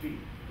place to be.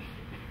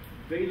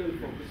 Very little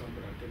focus on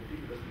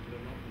productivity because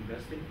people are not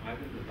investing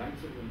either in the right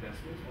sort of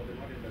investments or they're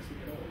not investing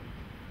at all.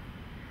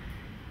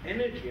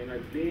 Energy, and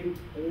I blame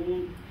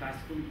all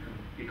classical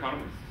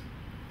economists,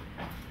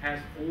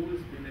 has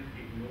always been an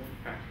ignored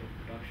factor of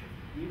production.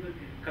 Even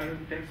in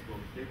current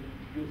textbooks,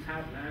 you'll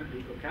have land,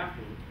 lake, or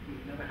capital,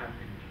 you'll never have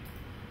energy.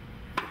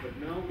 But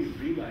now we've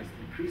realized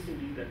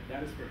increasingly that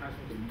that is perhaps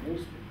one of the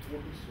most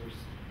important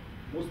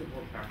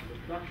factors of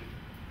production.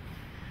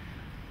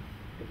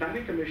 The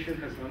Planning Commission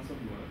has done some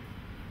work,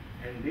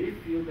 and they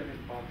feel that in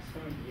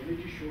Pakistan, the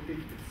energy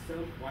shortage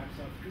itself wipes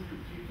out 2 to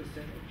 3%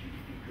 of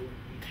GDP growth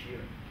each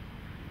year.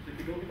 So if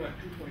you're talking about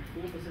 2.4%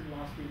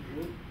 last year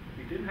growth, if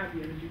we didn't have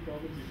the energy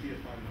problems, it'd be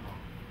at 5.5%.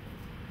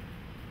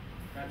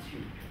 That's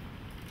huge.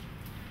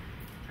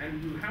 And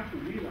you have to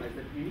realize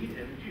that we need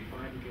energy,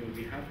 fine,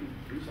 we have to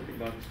do something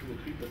about this 2 or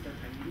 3%,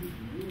 and we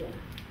need more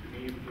to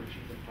be able to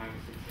achieve the 5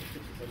 or 6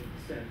 or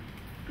 7%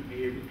 to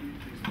be able to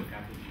increase the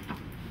capital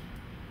GDP.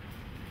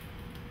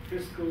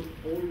 Fiscal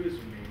always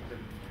remains,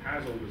 and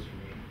has always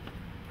remained,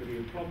 to be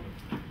a problem.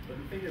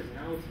 But the thing is,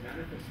 now it's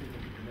manifesting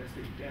into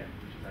domestic debt,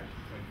 which is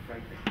actually quite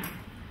frightening.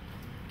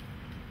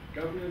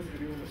 Governance,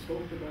 everyone has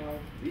talked about,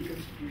 weak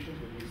institutions,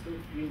 but we still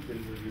feel there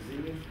is a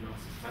resilience in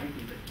our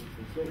society that keeps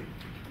things going.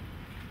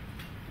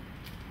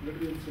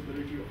 Political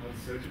instability or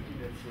uncertainty,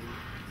 let's say,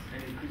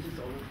 and increasing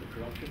tolerance for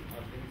corruption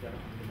are things that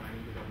are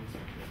undermining the government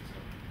structure and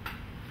stuff.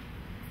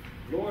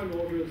 Law and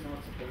order is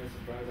not surprise.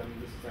 I mean,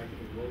 this is, I think,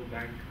 a World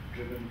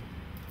Bank-driven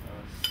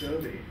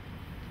survey,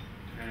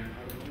 and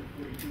out of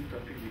 142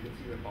 countries, you can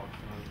see where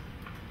Pakistan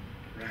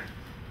ranks.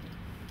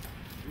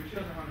 Which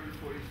is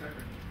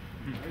 142nd.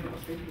 I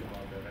was thinking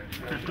about that. I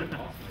should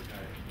have asked my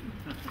guy.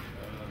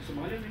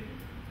 Somalia, maybe?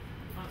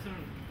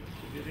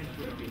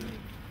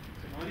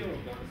 Somalia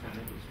or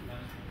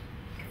Afghanistan?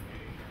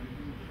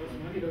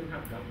 Somalia doesn't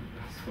have government,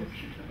 so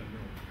you never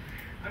know.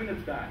 I mean,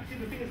 it's bad. See,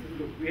 the thing is,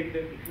 look, we have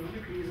the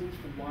economic reasons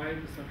for why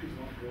this country is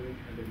not growing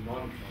and the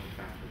non-economic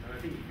factors. And I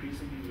think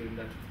increasingly we're in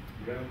that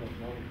realm of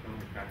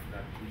non-economic factors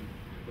that we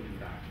pulling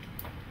back.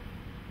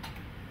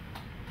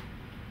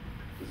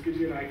 This gives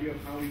you an idea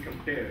of how we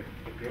compare.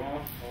 The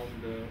graph on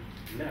the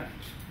left,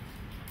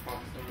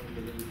 Pakistan in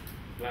the little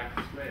black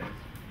squares,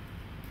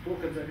 4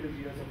 consecutive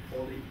years of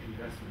falling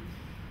investments.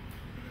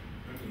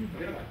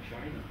 Forget about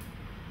China.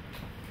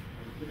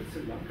 Look at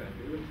Sri Lanka,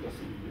 they went through a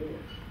civil war.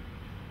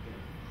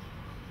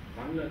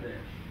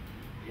 Bangladesh,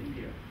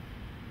 India.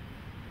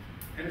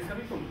 And it's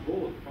coming from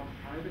both, from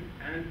private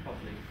and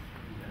public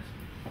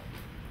investment.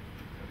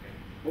 Okay,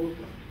 both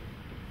countries.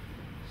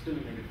 Still a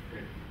negative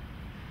trend.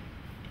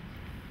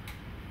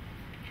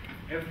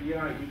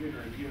 FDI give you an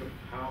idea of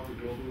how the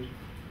global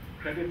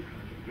credit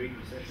crunch, the Great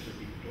Recession that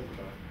we talk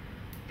about,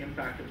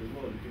 impacted the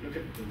world. If you look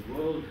at the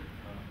world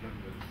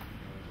numbers,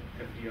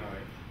 FDI,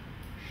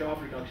 sharp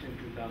reduction in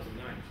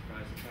 2009,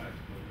 surprise,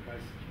 global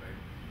crisis, right?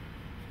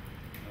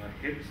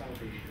 Hit South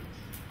Asia,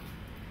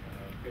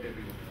 hit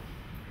everyone else.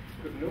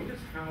 But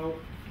notice how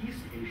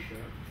East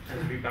Asia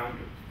has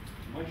rebounded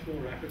much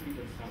more rapidly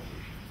than South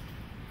Asia.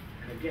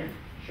 And again,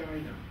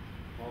 China,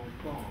 Hong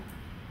Kong,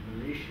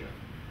 Malaysia,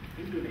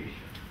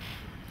 Indonesia,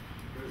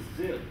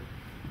 Brazil.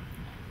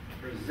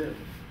 I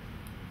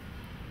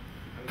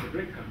mean, the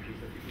BRIC countries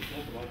that people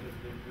talk about,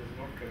 there's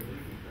not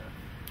credibility there.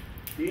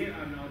 They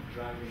are now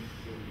driving the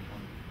global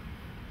economy.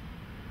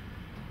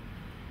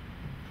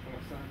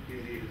 Pakistan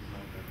clearly is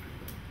not that good.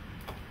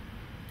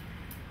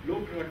 Low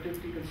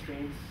productivity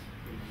constraints,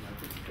 I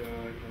think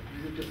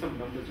these are just some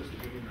numbers just to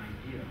give you an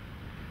idea.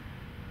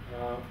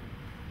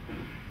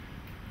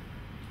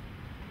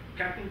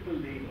 Capital per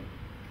labor,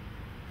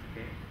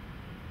 okay?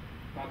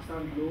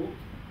 Pakistan low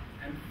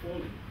and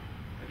falling.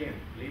 Again,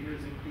 labor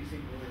is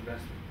increasing, more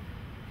investment.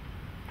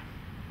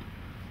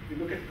 If you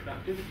look at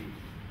productivity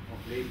of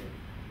labor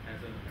as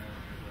a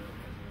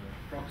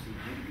proxy,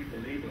 GDP per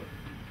labor,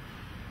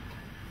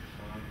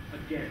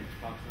 again,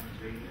 Pakistan is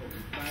very low.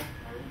 In fact,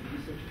 our own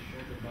research has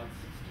shown that about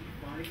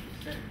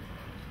 65%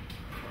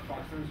 of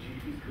Pakistan's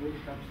GDP growth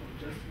comes from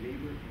just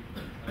labor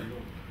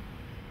alone.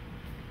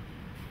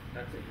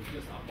 That's it. It's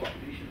just our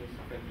population is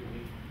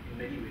effectively, in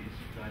many ways,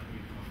 driving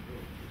economic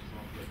growth, which is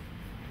not good.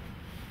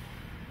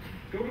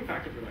 Total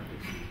factor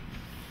productivity,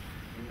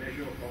 a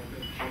measure of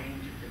long-term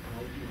change in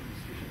technology and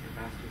institutional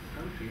capacity of the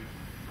country,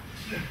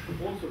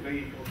 also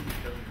very important to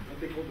determine what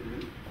they call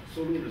the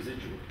solo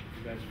residual, if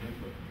you guys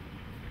remember.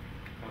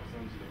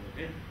 Pakistan's lower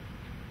again.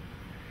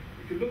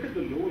 If you look at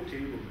the lower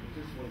table,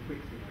 just one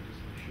quick thing I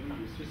just want to show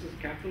you, it's just as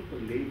capital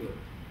per labor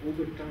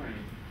over time,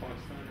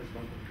 Pakistan has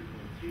gone from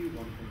 2.3, 1.1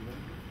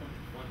 to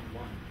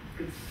 1.11,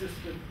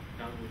 consistent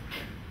downward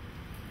trend.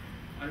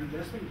 Our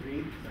investment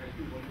rate is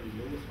actually one of the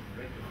lowest on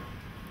record.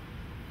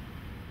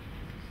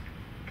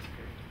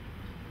 Okay.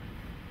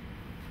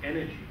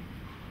 Energy.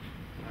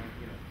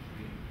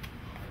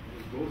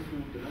 We'll go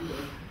through the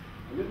numbers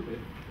a little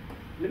bit.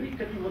 Let me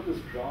tell you what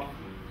this graph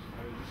means.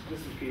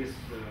 Just in case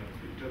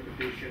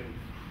interpretation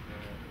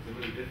is a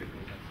little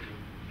difficult, I'm going to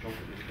jot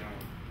this down.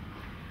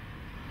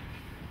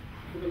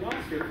 For the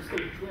last year, fiscal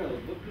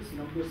 12, what this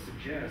number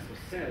suggests or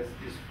says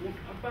is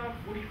about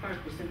 45%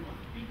 of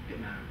peak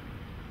demand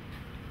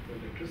for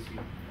electricity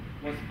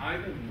was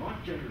either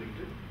not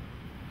generated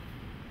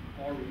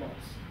or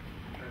lost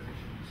in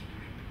transmission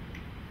distribution.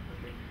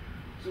 Okay?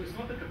 So it's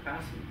not the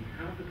capacity, we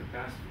have the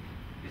capacity,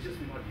 it's just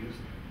we're not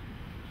using it.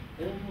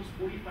 Almost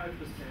 45%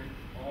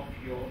 of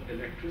your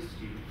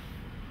electricity,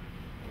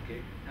 okay,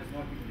 has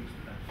not been used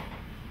for that.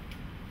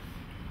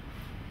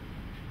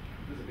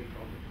 This is a big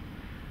problem.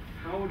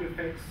 How it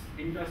affects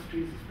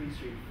industries is pretty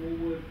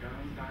straightforward.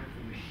 Downtime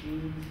for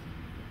machines,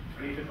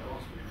 greater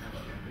cost for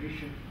enhanced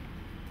generation.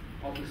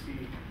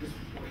 Obviously,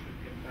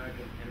 disproportionate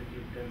impact on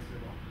energy-intensive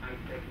or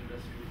high-tech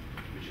industries,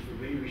 which is the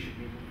way we should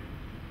be moving.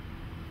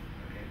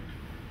 Okay.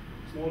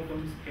 Small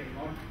firms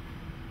cannot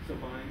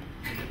survive.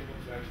 Minimum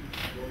actually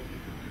destroy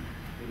people.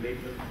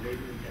 Labor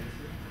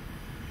intensive.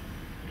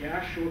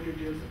 gas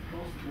shortages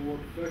across the board,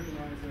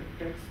 fertilizer,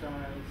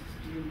 textiles,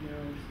 steel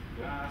mills,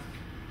 glass,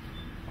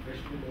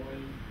 vegetable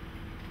oil,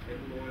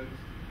 edible oils,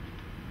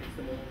 hits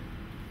them all,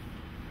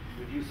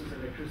 reduces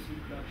electricity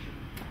production,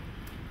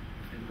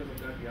 and because of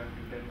that we have to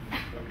depend on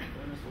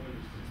furnace oil,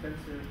 which is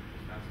expensive,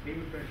 has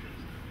payment pressures.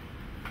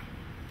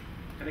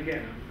 And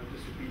again, I'm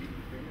just repeating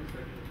the thing, is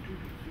that 2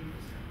 to 3%,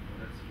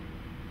 well, that's true.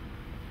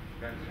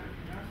 Can I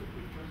ask a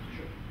quick question?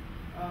 Sure.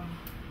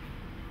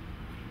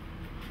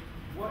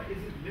 What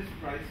is it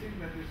mispricing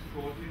that is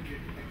causing the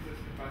excess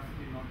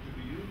capacity not to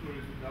be used, or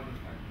is it other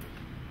factors?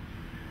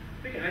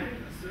 Again, I think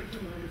a certain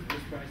amount is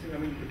mispricing.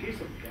 I mean, in the case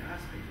of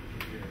gas, I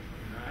think it is.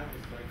 I mean, I have a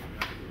slight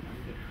article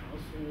that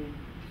households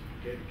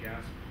get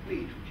gas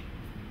way too cheap.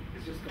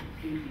 It's just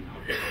completely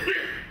out there.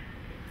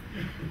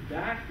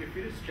 That, if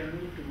it is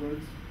channeled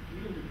towards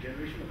even the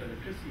generation of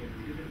electricity, and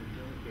we did an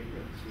internal paper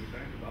at the State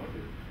Bank about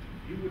it,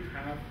 you would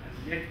have a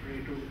net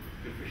Pareto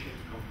efficient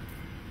outcome.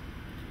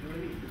 You know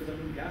what I mean? Because I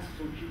mean, gas is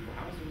so cheap for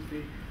households,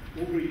 they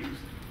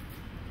overuse it.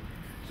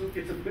 So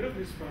it's a bit of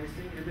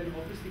mispricing, and then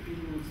obviously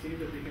people will say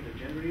that they get a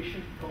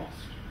generation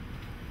cost,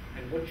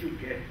 and what you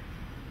get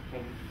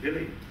from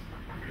billing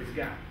is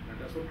gap,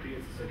 and that's what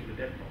creates a circular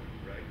debt problem,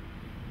 right?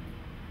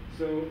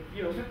 So,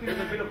 you know,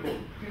 there's a bit of both.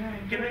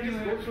 Can I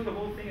just go through the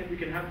whole thing and we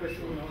can have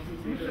questions and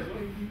answers later as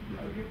well?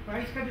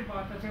 Price का जो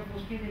बात था,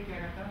 उसके लिए क्या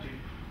कहता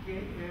कि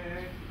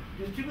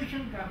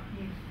distribution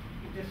companies,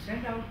 if they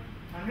send out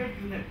 100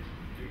 units,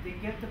 they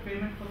get the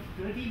payment for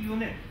 30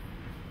 units.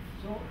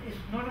 So it's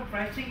not a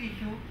pricing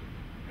issue.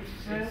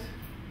 It's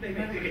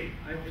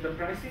the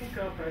pricing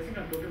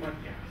I'm talking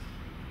about gas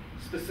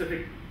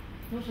specific.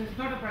 No, so it's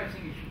not a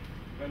pricing issue.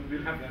 Well,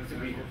 we'll have that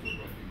later.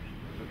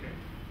 Okay.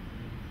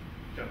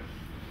 Sure.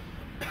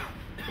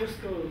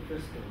 Fiscal.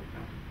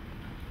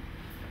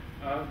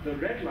 The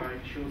red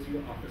line shows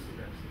you our fiscal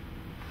deficit.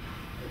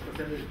 The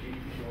percentage of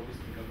GDP should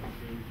obviously come from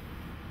being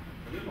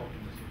a little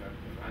optimistic about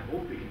it. I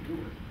hope we can do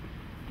it.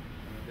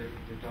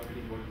 They're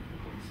targeting 4.6%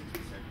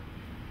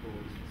 for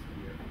this fiscal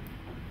year.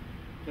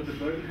 But the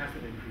burden has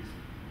been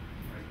increasing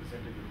as a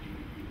percentage of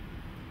GDP.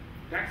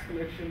 Tax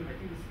collection, I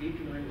think this 8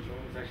 to 9 is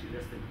wrong, it's actually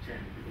less than 10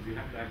 because you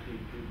have to actually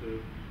include the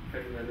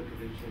federal and the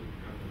provincial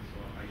government,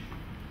 so I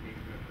should make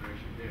a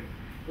correction there.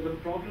 But the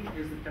problem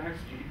is the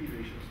tax GDP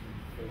ratios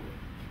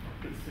are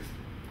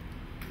consistent.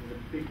 It's a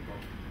big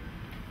problem.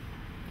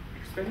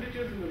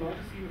 Expenditures in the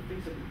larger scheme of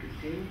things have been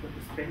contained, but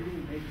the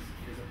spending mix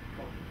is a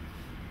problem.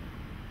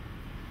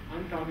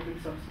 Untargeted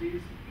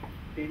subsidies,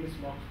 famous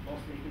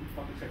loss-making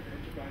public sector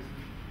enterprises,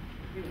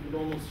 you know, the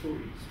normal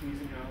story,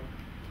 squeezing out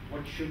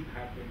what should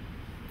happen,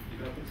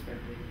 development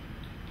spending,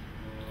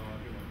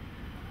 you know,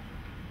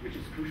 which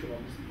is crucial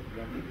obviously for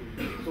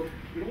productivity. So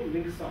it all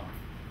links up.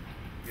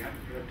 You have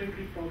a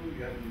productivity problem,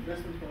 you have an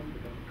investment problem, the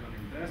government can't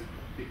invest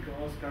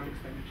because current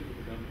expenditure of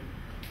the government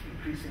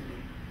increasingly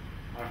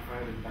are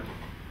higher than budget.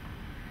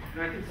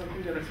 And I think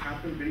something that has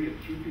happened very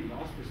acutely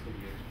last fiscal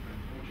year,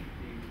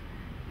 unfortunately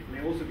it may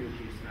also be the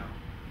case now,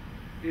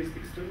 is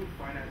external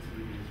financing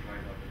really has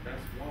dried up. And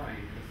that's why,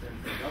 in a sense,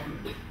 the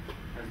government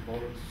has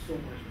borrowed so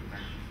much from the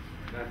banking system.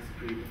 And that's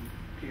creating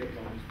clear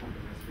problems for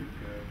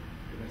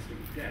domestic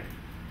debt,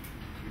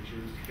 which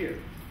is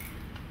here.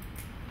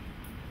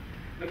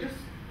 Now just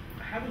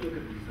have a look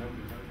at these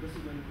numbers. This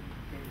is when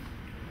things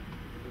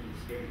are a little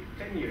scary.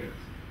 10 years.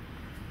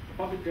 The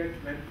public debt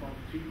went from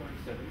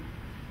 3.7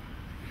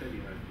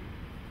 trillion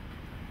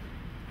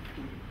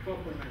to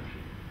 12.9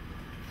 trillion.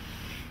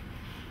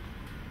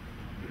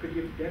 You could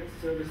give debt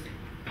servicing,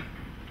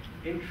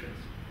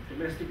 interest,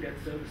 domestic debt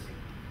servicing,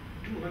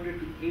 200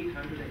 to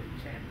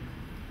 810.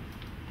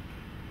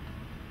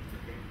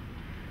 Okay.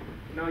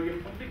 Now your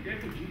public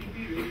debt to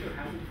GDP ratio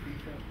hasn't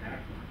freaked out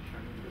that much. I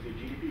mean, because your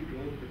GDP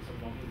growth with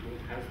some nominal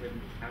growth has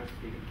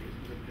taken place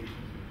because inflation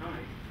has been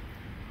high.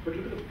 But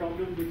look at the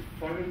problem with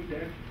foreign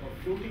debt or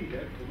floating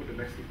debt over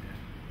domestic debt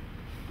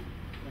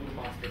over the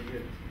past 10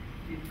 years.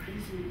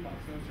 Increasingly,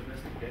 Pakistan's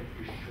domestic debt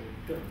is short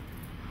term,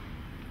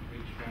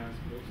 which has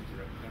all sorts of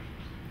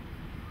repercussions.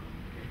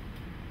 Okay.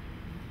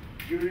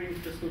 During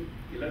fiscal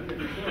 11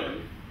 and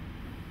 12,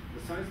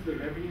 the size of the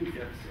revenue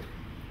deficit,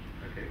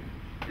 okay,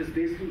 is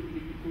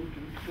basically equal to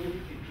total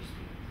interest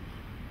payments,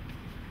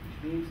 which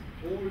means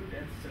all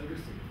debt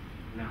servicing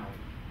now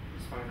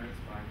is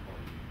financed by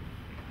foreign.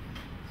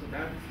 So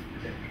that's the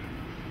debt.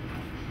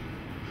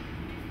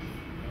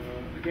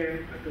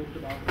 Again, I talked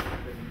about the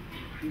fact that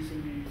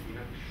increasingly we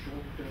have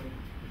short-term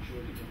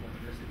maturity of our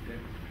domestic debt,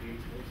 which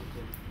creates all sorts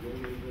of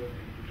rollover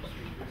and interest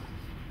rate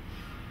risks.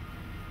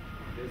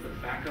 There's the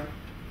backup.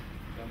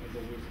 Government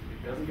always, if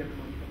it doesn't get the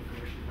money from the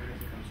commercial finance,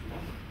 it comes to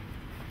us.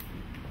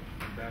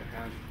 And that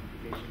has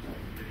implications on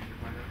traditional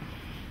finance.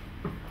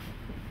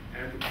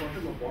 And the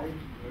quantum of borrowing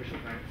from commercial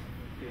banks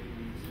clearly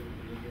leads to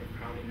a little bit of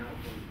crowding out,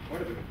 or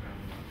quite a bit of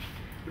crowding out.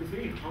 But it's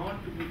very hard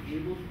to be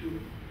able to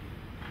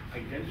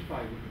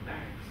identify with the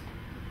banks.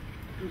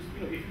 Because, you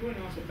know, if you go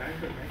and ask a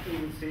banker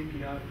will say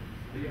they are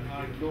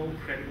no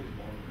credible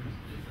borrowers.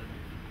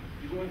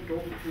 You go and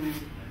talk to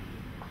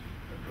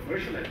a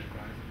commercial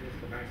enterprise, and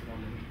the banks are not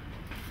lending.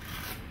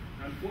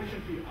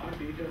 Unfortunately, our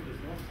data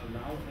does not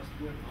allow us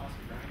to ask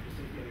a bank to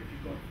say, yeah, if you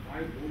got 5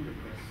 loan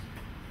requests,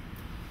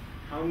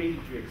 how many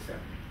did you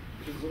accept?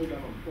 It is all done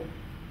on phone.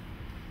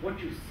 What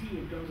you see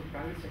in terms of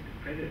private sector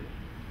credit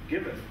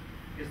given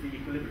is the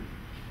equilibrium.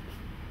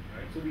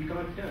 Right? So we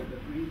can't tell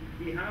that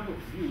we have a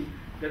view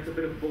that's a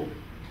bit of both.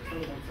 It's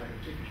not a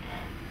one-sided ticket.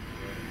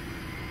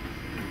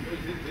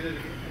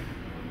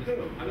 No.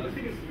 I mean, the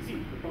thing is, you see,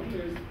 the problem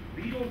is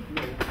we don't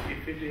know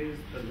if it is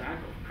the lack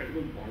of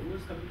credible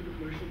borrowers coming to the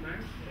commercial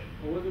banks,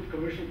 or whether the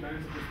commercial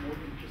banks are just more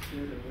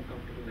interested and more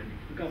comfortable lending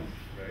to the government,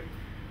 right?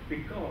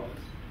 Because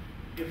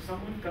if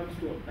someone comes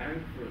to a bank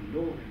for a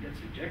loan and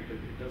gets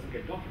rejected, it doesn't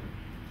get documented.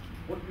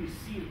 What we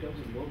see in terms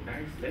of loan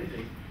banks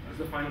lending is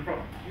the final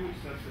product. Huge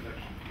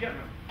self-selection. Yeah,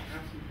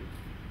 absolutely.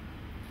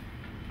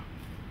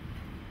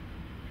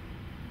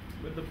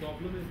 But the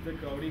problem is the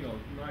crowding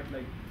out, not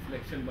like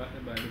selection by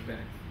the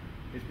banks.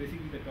 It's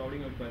basically the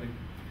crowding out by the...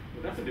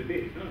 Well, that's a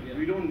debate. No? Yeah.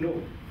 We don't know.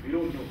 We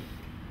don't know.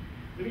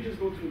 Let me just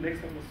go through the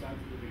next couple of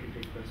slides so that we can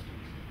take questions.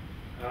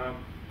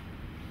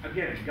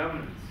 Again,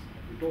 governance.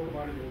 We talk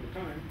about it all the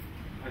time.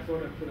 I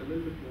thought I'd put a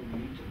little bit more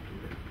meat into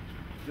it.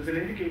 There's an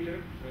indicator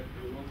that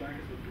the World Bank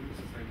has been doing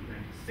since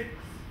 1996.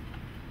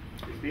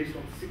 It's based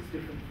on 6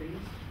 different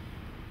things.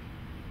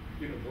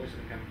 You know, voice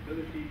and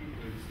accountability,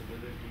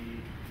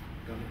 stability,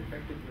 government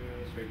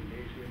effectiveness,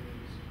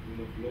 regulations,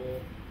 rule of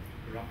law,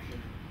 corruption.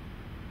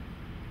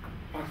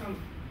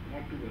 Pakistan's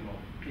not doing well,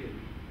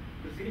 clearly.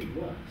 But it's getting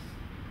worse.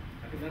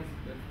 I think that's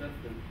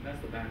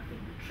the bad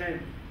thing. The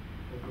trend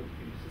over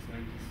since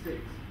 '96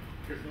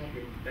 is not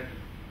getting better.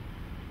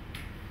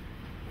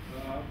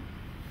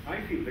 I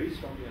feel very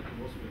strongly, I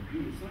think most will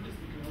agree, it's not just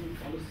economic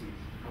policies,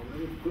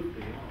 however good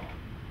they are,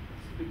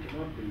 simply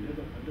cannot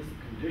deliver under the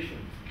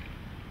conditions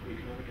for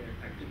economic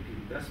activity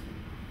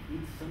investment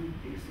needs some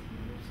basic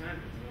minimum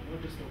standards. And I'm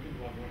not just talking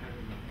about not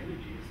having enough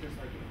energy, it's just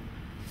like,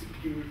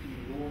 security,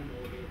 law and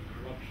order,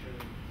 corruption,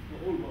 the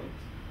whole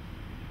works.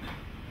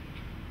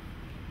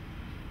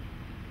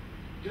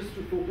 Just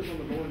to focus on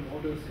the law and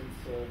order, since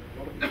a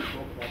lot of people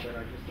talk about that,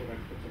 I just thought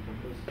I'd put some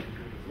numbers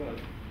into it as well.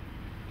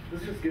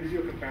 This just gives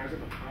you a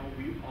comparison of how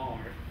we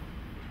are,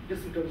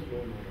 just in terms of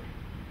law and order.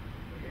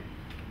 Okay.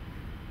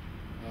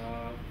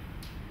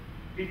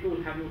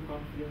 People have no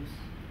confidence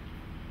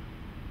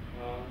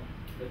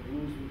that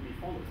rules will be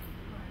followed,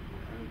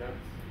 and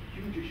that's a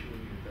huge issue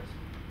in the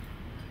investment.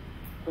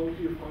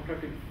 Quality of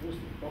contract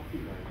enforcement, property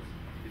rights,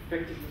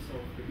 effectiveness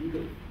of the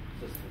legal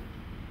system.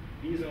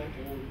 These are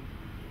all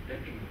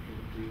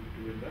detrimental to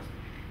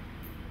investment,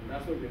 and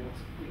that's why we're not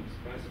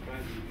surprised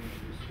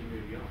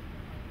where we are.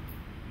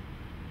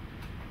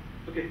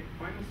 Okay,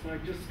 final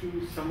slide, just to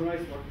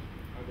summarize what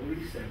I've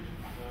already said.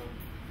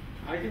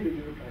 I think the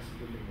euro crisis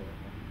will take more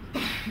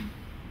time.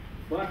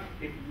 But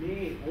it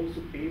may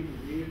also pave the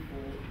way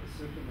for a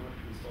certain amount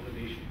of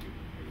consolidation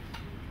taking place.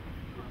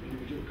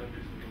 Individual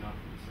countries looking out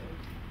for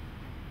themselves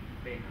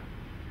may happen.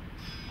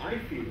 I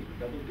feel the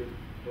double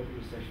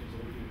recession is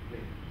already in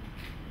play.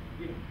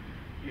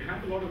 You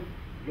have a lot of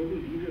global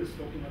leaders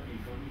talking about the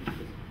economy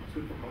because it's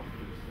good for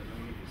confidence. I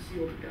mean, if you see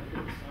all the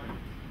capital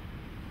signs,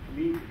 to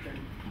me the trend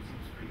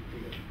seems pretty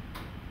clear.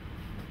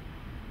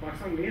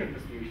 Pakistan may have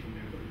missed the Asian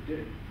there, but it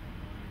did.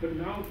 But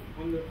now,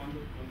 on the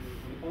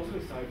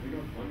positive side, we're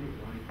not wondering.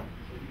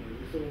 So,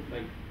 we're sort of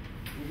like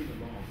moving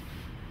along.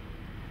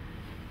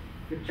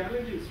 The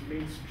challenges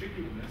remain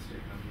strictly domestic.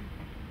 I mean,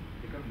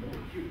 become more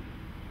acute.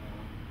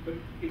 But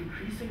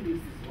increasingly,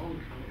 it's these long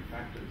economic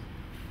factors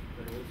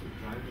that are also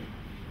driving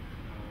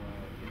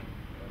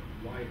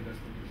why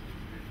investment is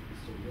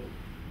so low.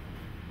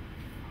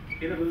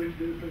 Inability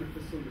to implement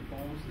fiscal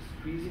reforms is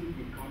squeezing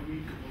the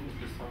economy to almost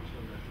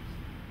dysfunctional levels.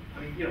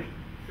 I mean,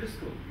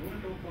 fiscal, you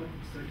want to talk about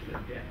circular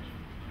debt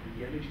in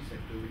the energy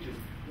sector, which is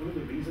one of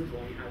the reasons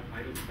why we have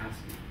idle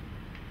capacity.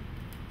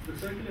 The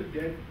circular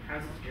debt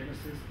has its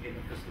genesis in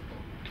a fiscal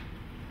problem.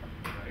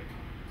 Right?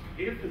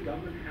 If the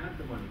government had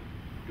the money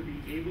to be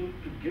able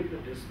to give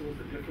the discos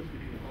the difference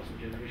between the cost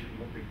of generation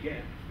and what they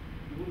get,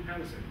 you wouldn't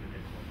have a circular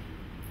debt problem.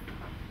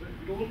 So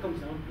it all comes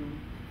down to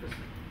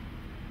fiscal.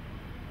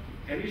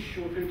 Any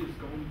shortage has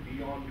gone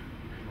beyond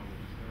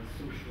economics,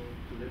 social,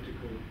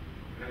 political,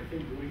 and I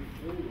think going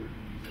forward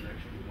in these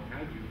elections and what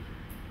have you,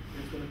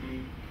 is going to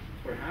be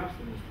perhaps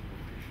the most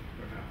important issue,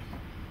 perhaps.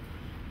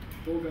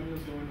 Poor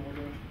governance, law and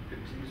order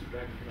continues to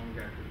drag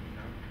economic activity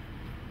down.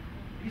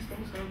 These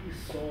problems can't be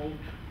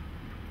solved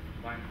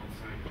by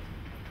outsiders.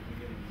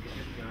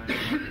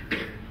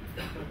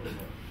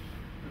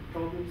 The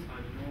problems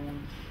are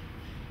known,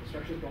 the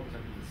structural problems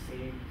are the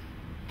same.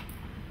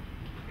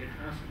 It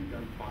has to be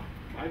done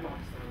by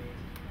Pakistanis.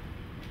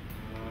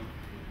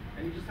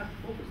 And you just have to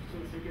focus. So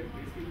let's say,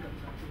 basically it comes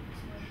down to the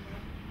solution.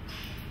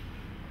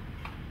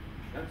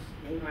 That's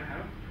all I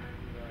have,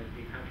 and I'd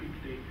be happy to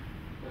take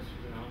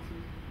questions and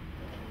answers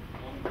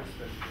on this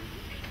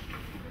presentation.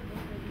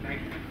 Thank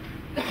you.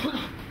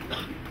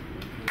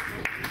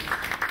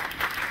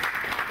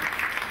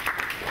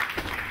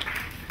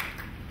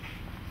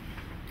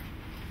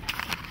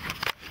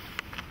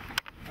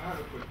 I have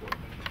a quick one.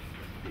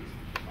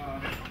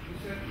 You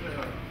said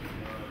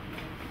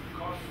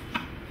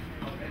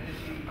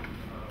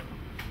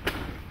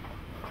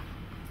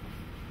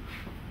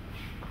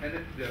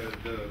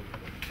the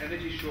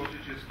energy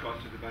shortages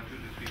costed about 2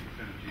 to 3% of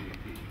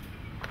GDP.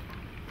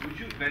 Would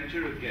you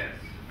venture a guess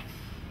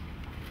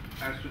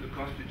as to the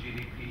cost of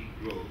GDP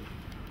growth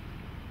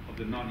of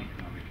the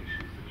non-economic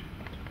issues that you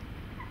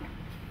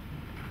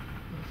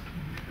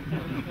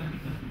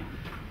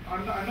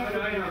I'm not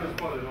trying to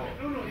spot at all.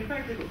 No, in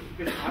fact, I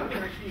would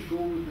actually go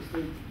with this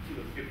thing,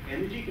 if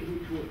energy can be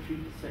 2 or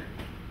 3%,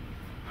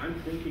 I'm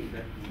thinking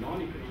that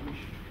non-economic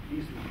should at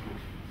least be 4%.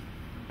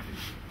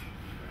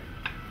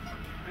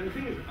 And the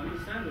thing is,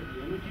 understand that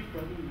the energy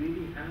problem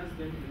really has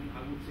been in, I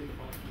would say, the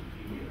past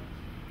 2-3 years.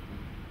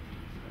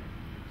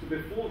 So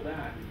before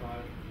that,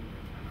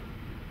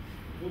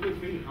 although it's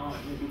very hard,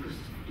 Lucas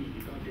is fatigue,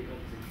 you can't take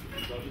out the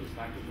exogenous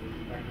factors and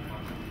impact the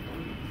parts of the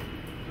economy.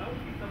 Now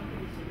the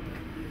companies saying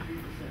that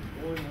 2-3%,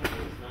 more and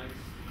more is nice,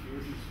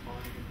 security is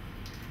fine.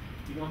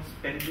 You're not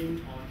spending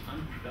on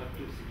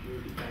unproductive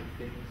security type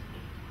things.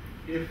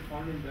 If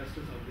foreign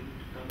investors are willing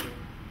to come and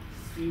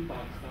see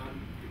Pakistan,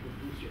 you can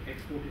boost your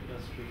export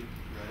industry,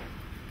 right?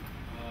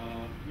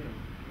 You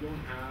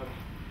don't have,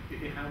 if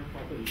you have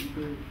proper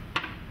legal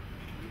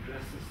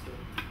redress system,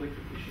 quick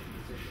efficient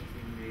decisions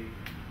being made,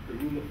 the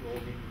rule of law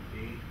being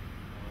made,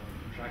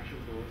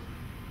 contractual laws.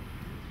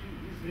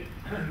 I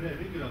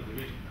think an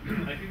observation.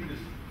 I think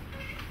this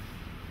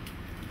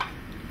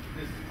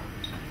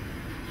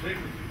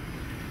statement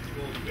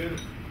goes very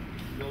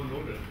low in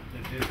order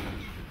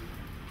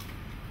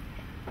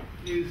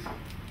is it's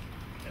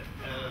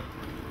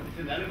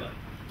an alibi.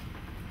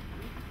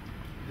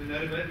 It's an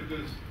alibi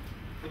because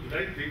for the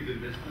right things,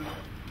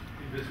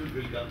 investment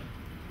will come.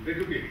 They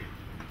took it.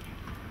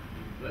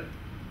 Right?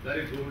 That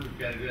is sold to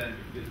Canada and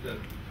Mr.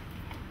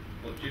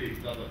 or Chile,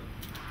 Sabah.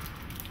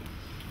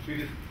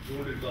 Biggest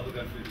gold and copper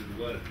countries in the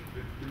world.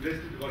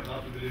 Invested about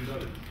 $500 million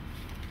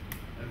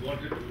and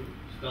wanted to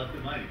start the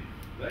mine.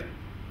 Right?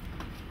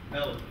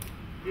 Now,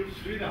 if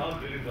 $3.5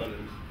 billion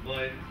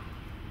by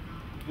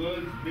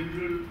world's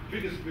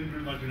biggest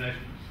mineral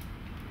multinationals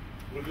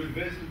were to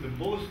invest in the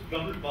most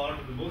troubled part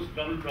of the most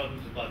troubled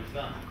province of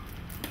Pakistan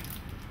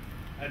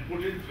and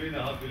put in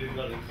 $3.5 billion,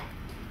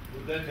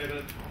 would that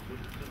ever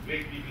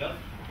wake people up?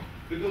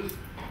 Because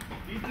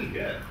people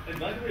here, and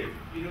by the way,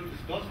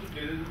 this cost of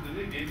terrorism is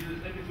very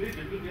dangerous and it's very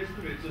difficult to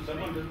estimate. So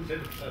someone doesn't set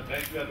a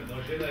factory up in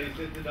Noshera, he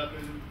sets it up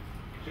in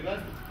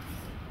Chicago.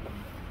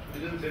 He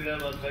doesn't set it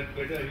up outside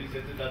Quetta, he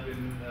sets it up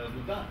in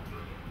Bhutan.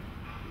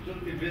 So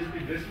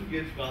investment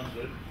gets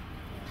transferred,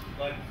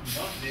 but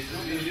not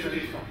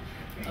necessarily.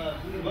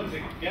 One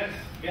second, gas,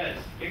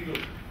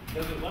 England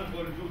does a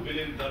 $1.2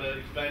 billion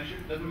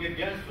expansion, doesn't get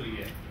gas for a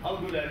year. How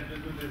good an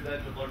investment is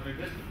that for foreign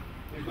investment?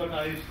 It's got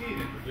IFC in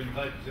it for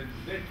 25%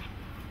 today.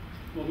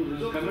 So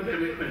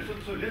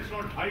let's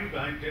not hide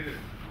behind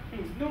terrorism.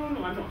 No,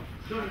 I'm not.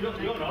 No,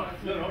 you're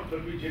not,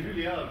 but we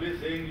generally are. We're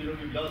saying,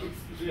 we've lost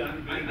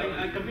 $300 billion.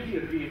 I completely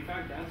agree. In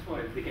fact, that's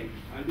why, again,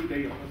 I'll be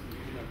very honest and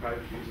using my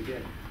private views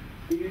again.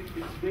 It's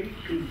very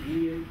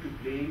convenient to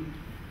blame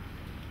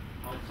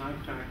outside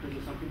factors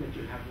or something that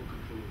you have no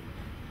control over.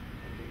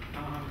 Okay.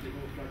 There are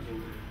floods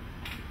over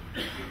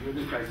there.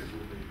 Global crisis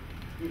over there.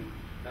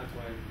 That's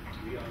why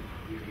we are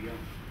where we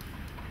are.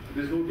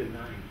 There's no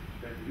denying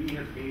that we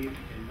have made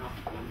enough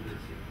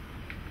blunders here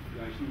to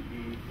actually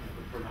be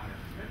the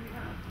pariah. And we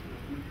have.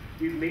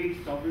 We've made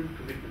sovereign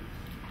commitments,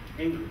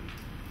 angry,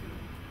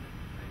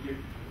 and yet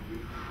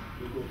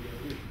we'll go the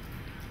other way.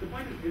 The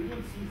point is,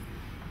 everyone sees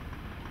this.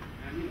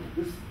 And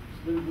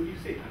what do you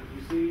say?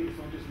 You say it's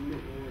not just rule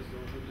of law, it's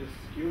not just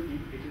security,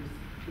 it is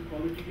the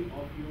quality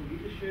of your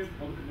leadership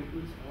or the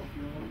commitments of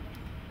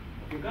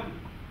your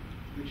government,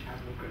 which has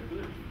no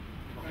credibility.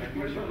 My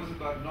question was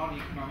about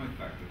non-economic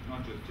factors,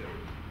 not just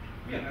terrorism.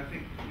 Yeah. I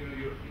think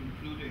you're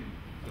including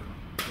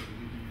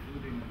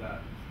in that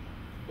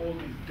all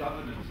these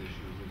governance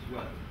issues as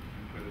well,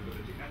 and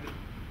credibility. And the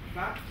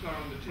facts are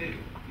on the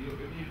table.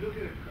 When you look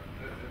at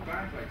a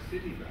bank like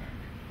Citibank,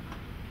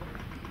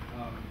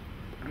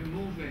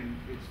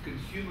 removing its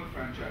consumer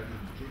franchises,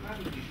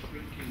 dramatically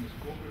shrinking its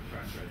corporate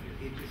franchises,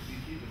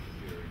 HSBC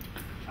disappearing.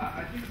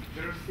 I think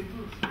there are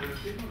signals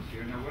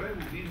here. Now, whatever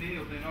we may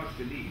or may not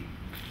believe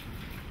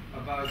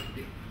about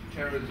the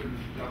terrorism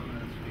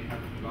governance may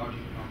have a large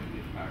economic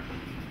impact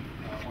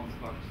on the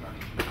Pakistani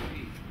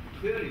GDP,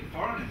 clearly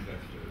foreign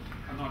investors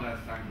are not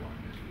as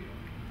sanguine as we are.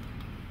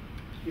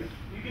 Yeah,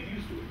 you get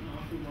used to it.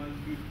 After a while,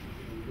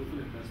 local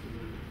investors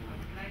are.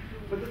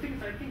 But the thing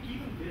is, I think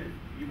even then,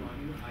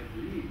 I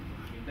believe.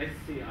 Let's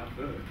say I've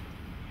heard,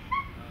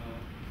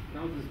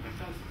 now this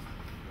Meta system,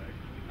 right?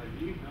 I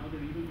believe now they're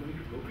even going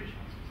to brokerage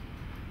houses.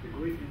 They're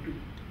going into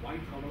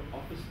white-collar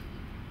offices,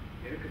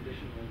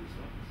 air-conditioned, all this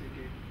stuff, and say,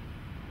 okay,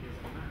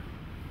 here's a man.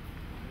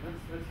 And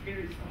that's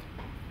scary stuff.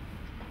 I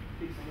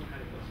think someone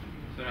had a question.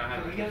 Sir, I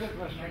have a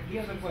question. He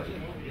has a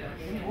question.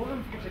 Can you hold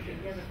on for a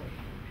second? He has a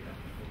question.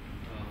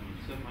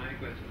 So my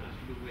question has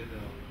to do with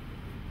the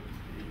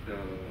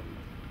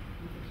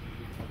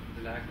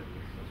lack of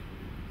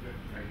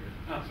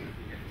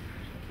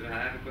So I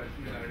have a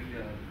question regarding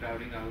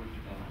crowding out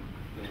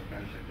the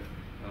private sector.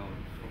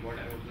 from what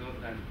I observed,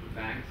 that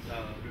banks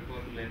prefer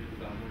to lend to the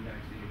government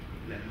actually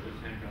 11%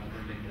 rather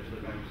than lend to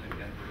the private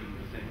sector at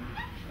 14%.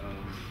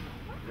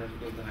 That's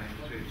because of the high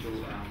interest rate. So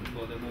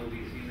furthermore,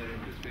 we've seen that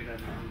interest rate has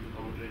been able to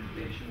counter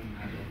inflation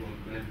has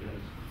worked well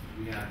because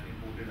we have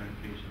imported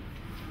inflation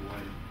for a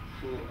while.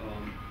 So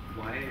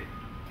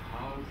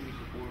how do you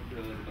support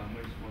the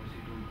government's policy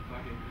to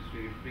cut interest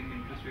rates, bring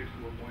interest rates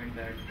to a point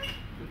that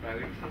the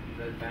banks are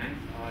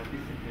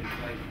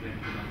disincentivized to lend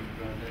to the government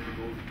rather than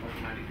go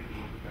automatically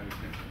towards the private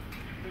sector?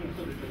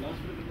 So the last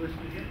bit of the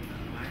question again?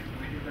 My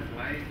point is that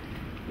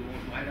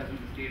why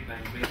doesn't the state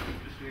bank bring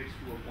interest rates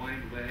to a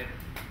point where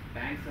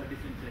banks are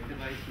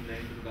disincentivized to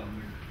lend to the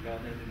government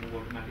rather than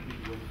move automatically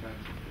towards the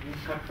private sector?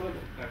 Cut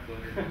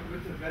further.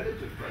 It's a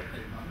relative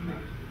question.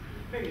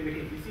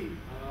 You see,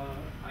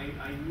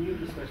 I knew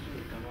this question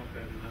would come up,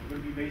 and I'm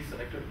going to be very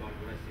selective about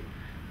what I say.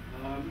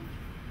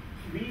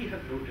 We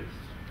have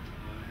noticed,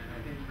 and I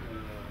think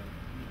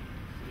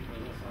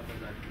Raza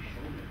has actually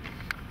shown it,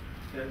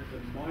 that the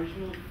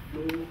marginal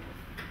flow of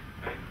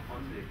bank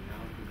funding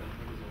now to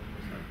government is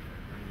almost like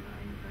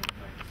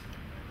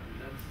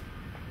 99-95%.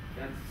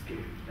 That's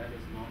scary. That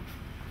is not.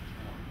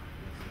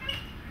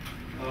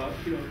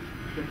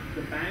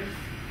 The banks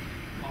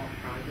are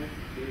private.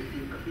 They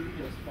feel completely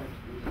justified to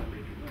do what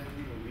they do,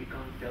 and we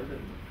can't tell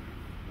them.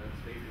 That's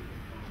very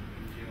different from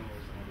India or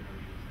some other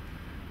countries.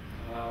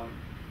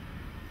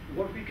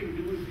 What we can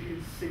do is we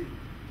can signal,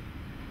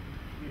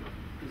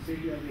 to say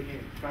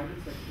again,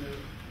 private sector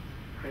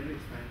credit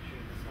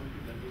expansion has come to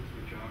levels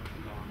which are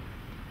alarming.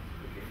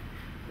 Okay,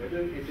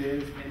 whether it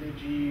is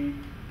energy,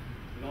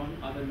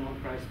 other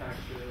non-price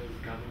factors,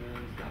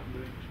 government,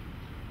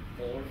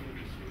 or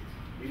interest rates,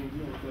 we don't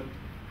know, but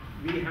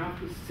we have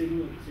to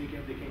signal to say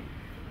again.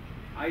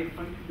 I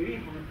find it very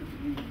hard to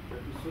believe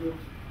that the sort of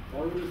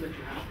borrowers that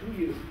you had 2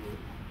 years ago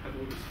have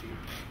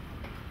overstayed.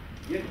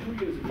 Yet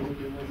 2 years ago,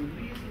 there was a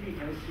reasonably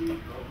healthy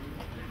problem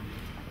of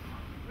lending.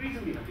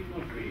 Reasonably healthy,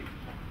 not great.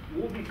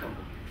 Won't become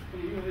okay. So,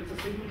 it's a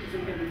signal to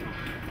say that if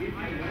you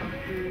want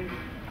to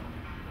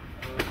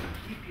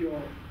keep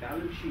your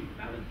balance sheet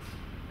balanced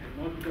and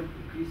not become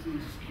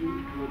increasingly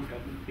skewed towards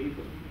government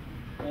paper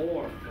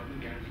or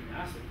government guaranteed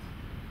assets,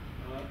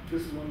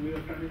 this is one way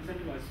of trying to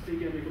incentivize. Say,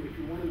 if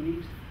you want to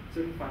meet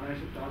certain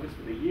financial targets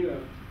for the year,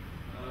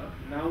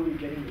 now we're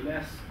getting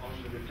less on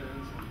the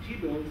returns on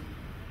T-bills,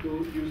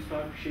 so you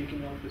start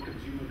shaking up the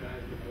consumer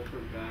guys, the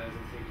corporate guys,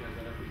 and say,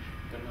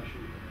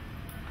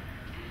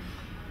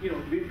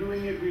 we're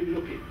doing it, we're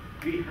looking.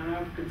 We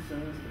have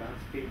concerns about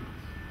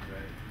payments,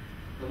 right?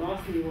 The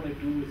last thing you want to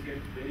do is get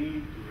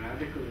very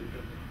radical in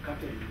terms of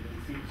cutting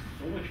and see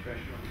so much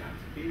pressure on tax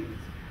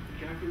payments that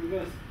you have to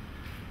reverse.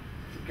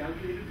 It's a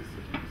calculated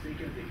decision to say,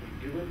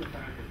 given the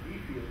fact that we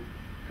feel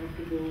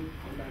comfortable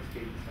on that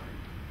payment side,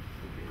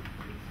 okay,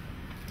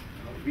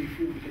 we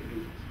feel we can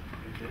do this.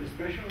 If there is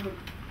pressure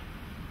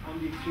on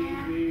the exchange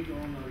rate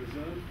or on our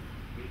reserves,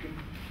 we can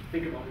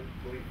think about it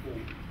going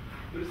forward.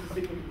 But it's a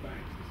signal to the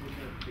banks. It's a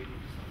signal that they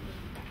need to start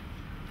listening.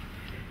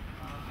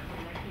 I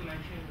would like to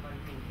mention one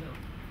thing here.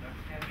 Not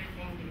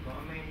everything the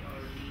government or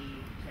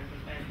the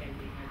central bank can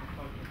take as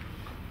accounted.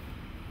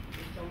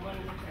 If someone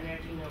looks at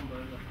energy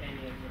numbers of 10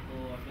 years ago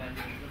or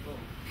 12 years ago,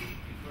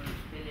 it was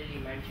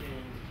clearly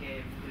mentioned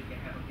that we can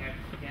have a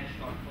gas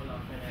shortfall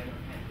after 9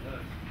 or 10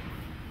 years.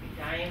 The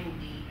time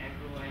the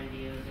agro and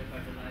the other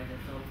fertilizer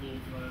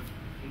companies were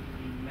into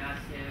the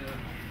massive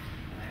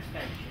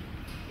expansion,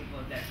 it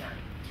was that time.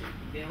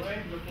 They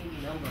weren't looking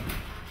the numbers.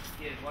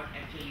 What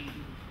actually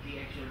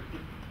the actual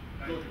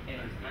growth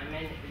is. I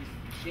mean,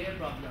 it's their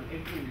problem.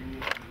 If you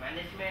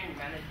management,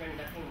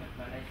 nothing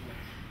but management.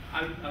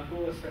 I'll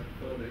go a step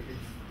further.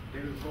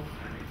 There is no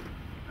panic.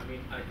 I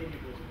mean, I think it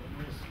was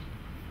almost,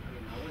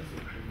 I won't say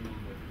criminal,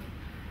 but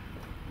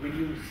when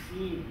you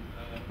see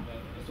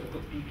a sort of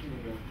a peaking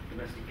in your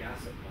domestic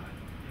gas supply,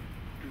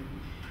 to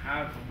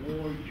have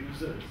more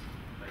users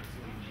like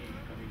CNG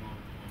coming on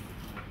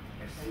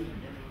SC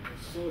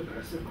so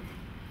aggressively,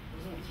 it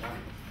was not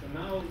wise. So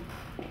now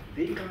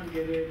they can't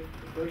get it,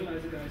 the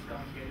fertilizer guys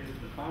can't get it,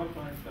 the power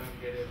plants can't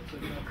get it,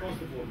 so across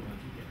the board, no one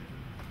can get it.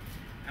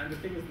 And the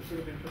thing is, the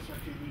sort of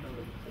infrastructure you need on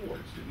the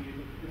ports to be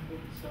able to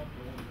import the stuff,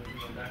 no one's moving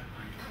on that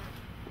kind.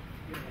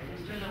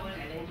 As well our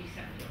LNG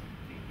sector,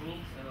 it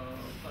needs,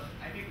 because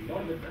I did a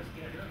lot of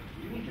investment.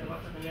 You need a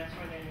lot of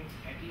investment, and it's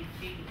at least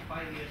 3 to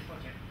 5 years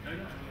project. I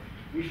know.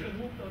 We should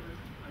have moved on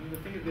this. I mean, the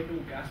thing is, they do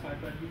gas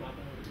pipeline, we बात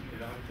हो रही है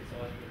Iran के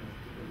साथ,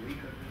 the weak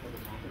country for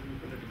the market,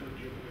 political,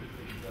 geopolitical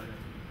issues are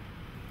there.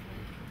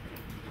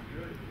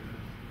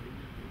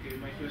 Okay,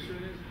 my question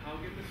is, how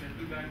can the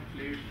central bank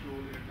play its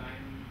role in a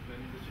time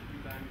when the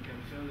central bank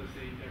themselves are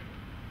saying that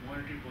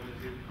monetary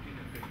policy is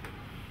ineffective,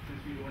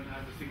 since we don't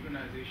have the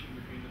synchronization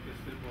between the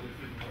fiscal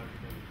policy and monetary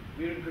policy?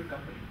 We're in good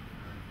company.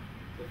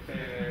 The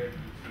Fed,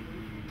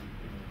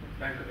 the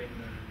Bank of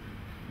England.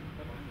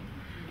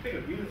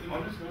 We're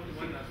honest not to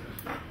one last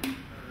question.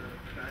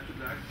 Attached to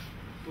that,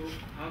 so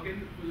how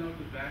can you pull out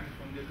the banks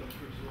from their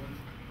comfort zone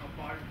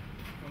apart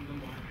from the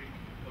monetary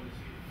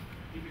policy,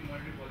 keeping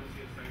monetary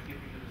policy aside,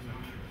 keeping the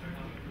Islamic aside,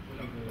 how can you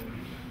pull out the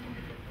government from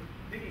the comfort?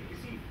 They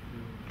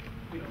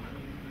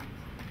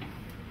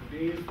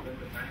days when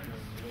the banks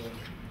were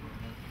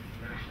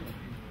national,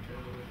 there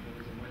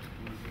was a much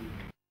easier.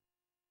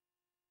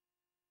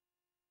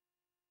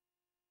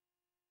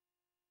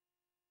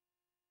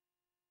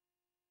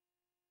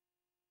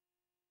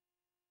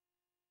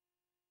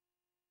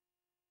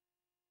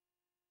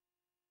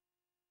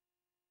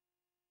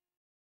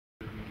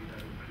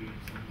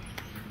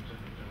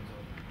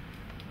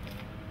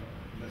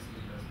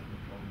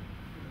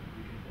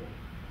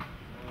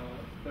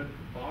 But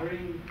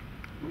barring,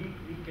 we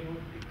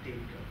cannot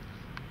dictate terms.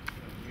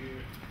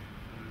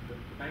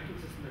 The banking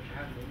system that you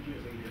have in India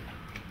is very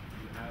different.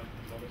 You have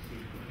a lot of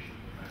state ownership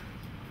of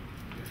banks.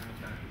 You have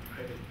bank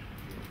credit.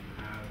 You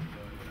have,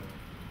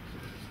 so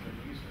the system that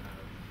we used to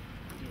have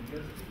 15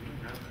 years ago. We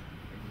don't have that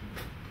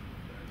anymore.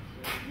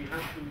 So we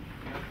have to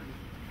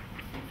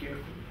be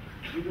careful.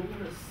 We don't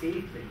want to say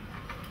things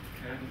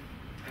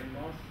and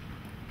not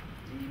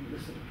be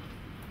listened to.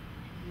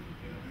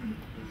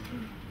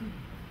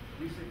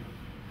 We say.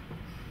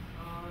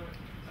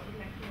 I would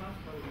like to ask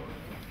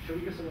Shall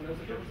we get someone else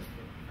a chance?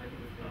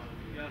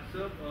 Yeah,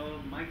 sir,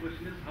 my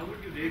question is, how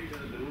would you rate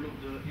the role of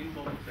the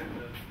informal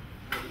sector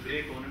or the grey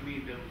economy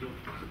in terms of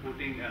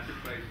supporting asset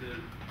prices,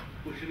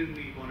 cushioning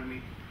the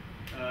economy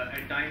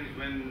at times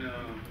when the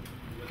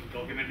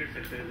documented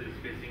sector is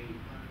facing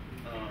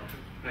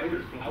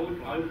pressures from...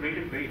 I would rate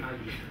it very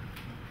highly.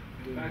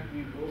 In fact, I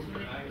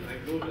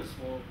wrote a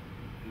small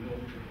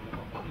note in one of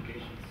our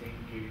publications saying,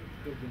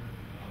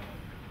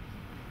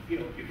 if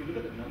you look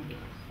at the numbers,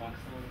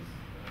 Pakistan's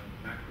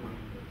macro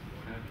numbers,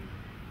 what have you,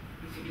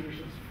 the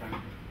situation is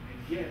frightening. And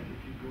yet,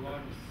 if you go out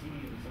and see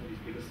in some of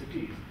these bigger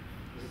cities,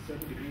 there's a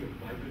certain degree of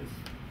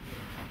vibrancy.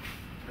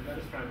 And that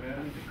is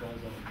primarily because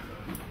of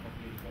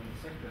the informal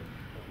sector.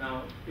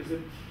 Now, is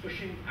it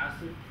pushing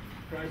asset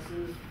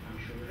prices? I'm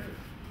sure it is.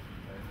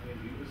 Right? I mean,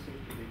 real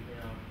estate is taking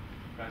out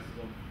prices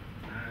of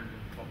land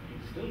and property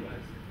is still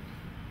rising,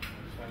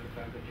 despite the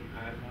fact that you've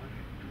had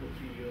 2 or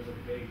 3 years of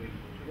very, very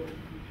low growth.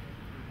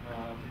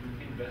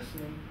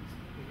 Investments,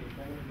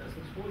 informal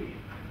investments fully,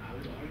 and I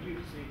would argue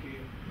to say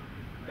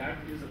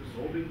that is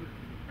absorbing,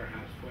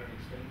 perhaps to an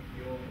extent,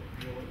 your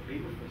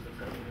labor force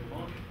that's coming in the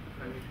market.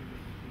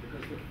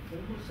 Because the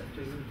formal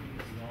sector is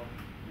not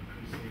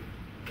increasing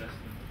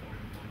investment or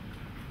employment.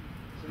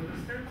 So in a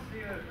sense,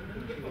 they are a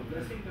little bit of a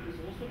blessing, but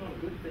it's also not a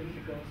good thing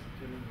because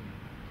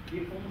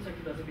the informal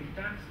sector doesn't pay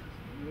taxes.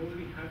 We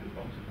already have the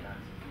problems with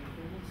taxes. The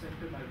informal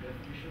sector, by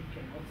definition,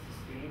 cannot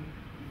sustain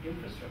the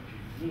infrastructure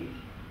you need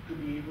to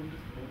be able to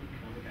promote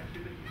economic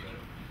activity.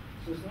 Right?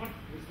 So it's not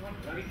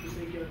right to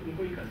say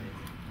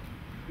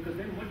because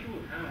then what you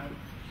will have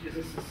is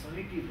a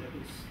society that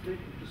will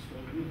split into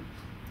small units.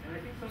 And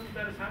I think some of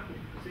that is happening.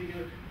 Say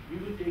we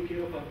will take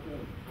care of our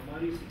own.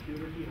 Hamari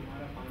security,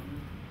 hamara pani,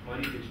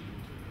 hamari digital.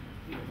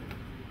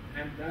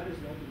 And that is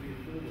not the way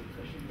to go,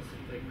 especially in a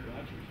city like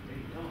Karachi, which is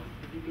very large.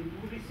 But you can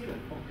totally see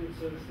that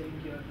pockets are saying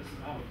this is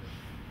ours.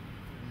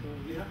 So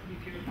we have to be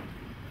careful.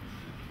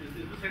 Is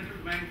the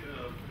central bank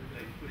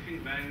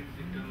pushing banks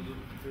in terms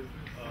of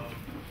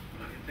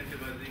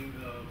incentivizing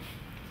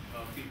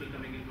people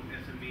coming in from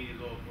SMEs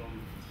or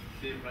from,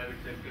 say, private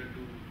sector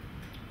to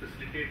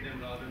facilitate them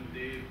rather than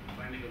they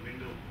finding a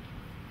window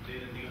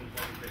there in the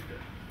informal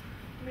sector?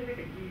 I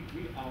mean,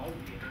 we have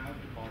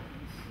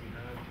departments, we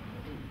have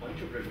a bunch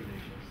of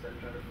regulations that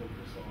try to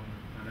focus on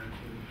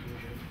financial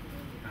inclusion.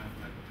 We have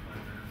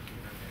microfinance, we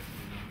have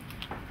SME,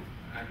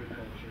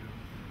 agriculture.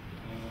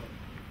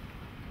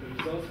 The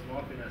results have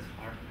not been as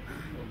heartening.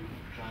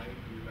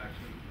 We've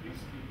actually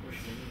recently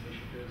pushed many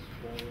initiatives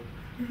for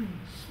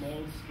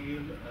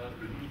small-scale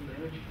renewable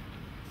energy.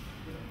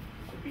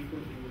 For people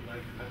who would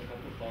like to have a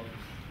couple of bulbs,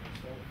 a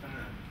small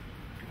fan,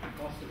 the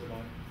cost is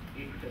about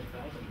 8,000 to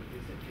 10,000, but they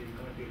said we're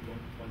going to take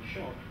one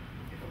shot.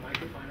 If a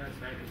microfinance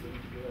bank is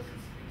willing to give us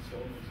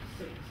installments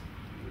of 6,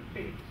 we would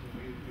pay. So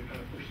we're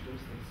trying to push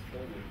those things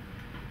forward.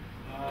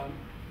 I'll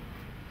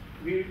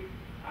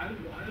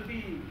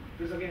be,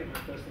 this is again my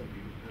personal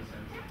view in a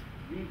sense,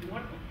 we do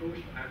not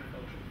approach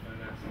agricultural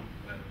financing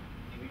well.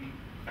 We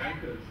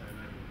bankers, and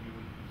I think we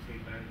would say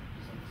bank to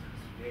some sense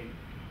today,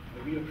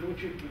 but we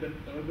approach it with an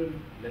urban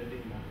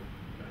lending model.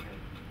 Okay.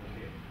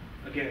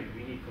 Again,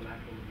 we need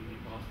collateral, we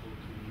need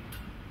passports, we need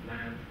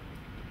land,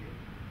 okay,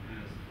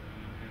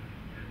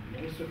 and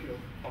most of your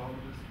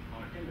farmers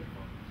are tenant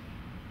farmers.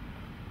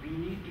 We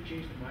need to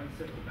change the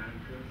mindset of the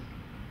bankers,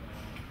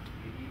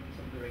 maybe even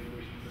some of the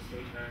regulations of the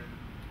state bank,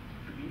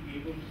 to be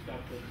able to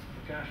start focusing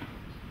on cash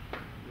flows,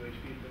 to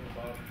educate them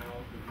about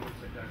how the real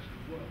sector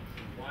actually works,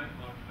 and why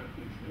are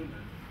these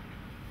women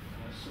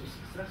so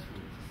successful.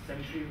 It's a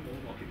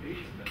century-old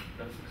occupation that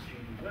does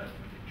extremely well,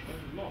 and they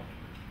charge a lot.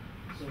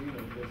 So,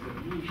 there's a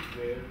niche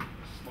where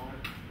a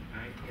smart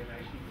bank can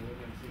actually go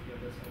and say,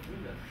 yeah, let's help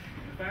with that.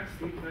 In fact,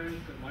 State Bank,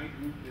 my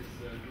group is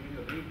doing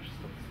a very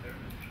interesting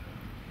experiment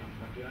in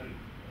Patiari,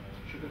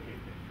 sugarcane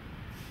thing,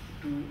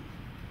 to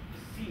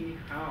see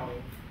how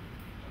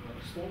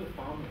smaller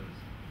farmers,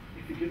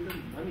 if you give them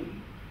money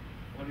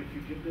or if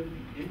you give them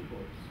the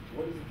inputs,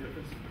 what is the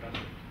difference in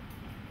production?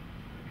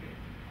 Okay,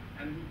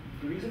 and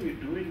the reason we're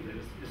doing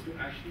this is to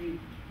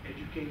actually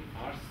educate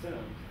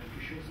ourselves and to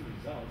show some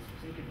results,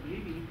 saying that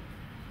maybe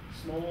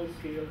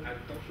small-scale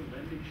agricultural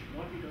lending should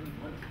not be done in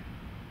money.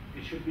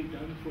 It should be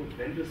done through a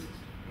vendor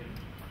system,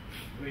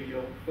 where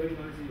your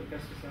fertilizer, your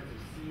pesticides,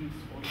 your seeds,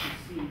 all these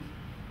seeds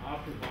are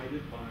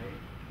provided by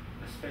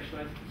a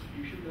specialized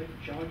institution that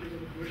charges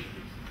on a commercial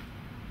basis.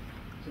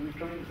 So we're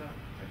trying this out.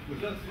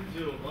 Mushtaq, since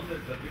you're on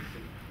that subject,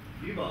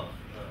 Imam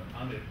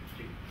Ahmed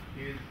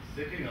is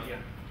setting up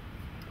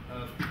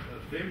a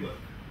framework.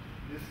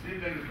 This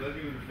state bank is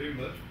working on a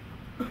framework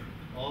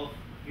of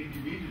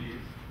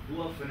intermediaries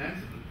who are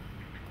financeable.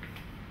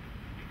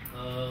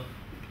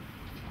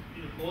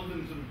 Call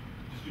them some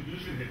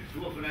distribution heads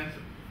who are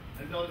financeable.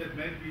 And now that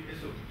might be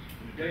SO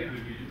in the credit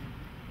division.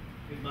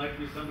 It might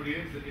be somebody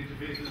else that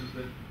interfaces with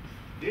them.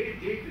 They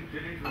take the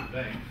credit from the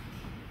banks.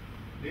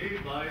 They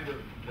buy the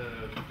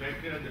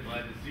tractor, they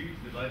buy the seeds,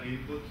 they buy the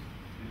inputs,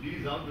 they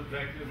lease out the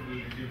tractor to the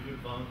individual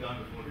farmer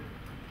can't afford it.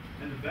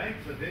 And the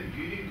banks are then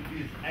dealing with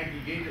these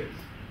aggregators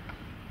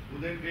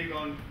who then take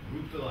on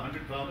groups of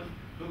 100 farmers,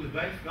 because the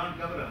banks can't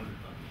cover 100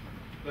 farmers.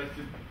 But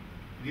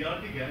the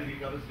RT can, he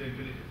covers 10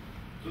 villages.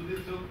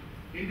 So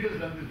India has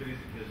done this very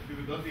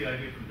successfully. We got the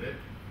idea from there.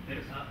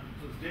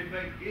 So State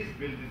Bank is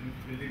building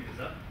this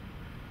up.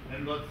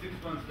 And about 6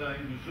 months'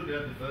 time, you should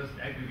have the first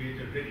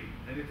aggregator ready.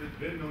 And it's a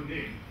well-known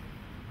name.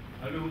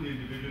 I don't know who the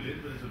individual is,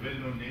 but it's a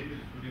well-known name.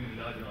 It's putting in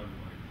a large amount of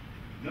money.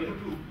 Number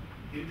two,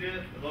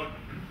 India, about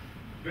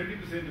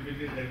 20% of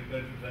India's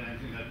agricultural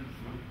financing happens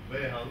through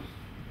warehouse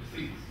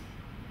receipts.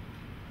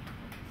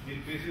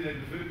 In places like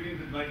the Philippines,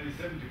 it might be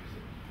 70%.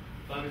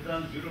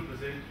 Pakistan, 0%.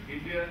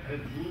 India has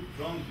moved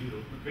from 0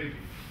 to 20.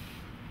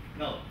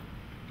 Now,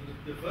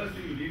 the first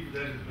thing you need for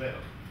that is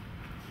warehouse.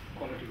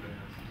 Quality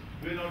warehouse.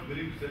 We're not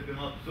willing to set them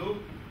up. So,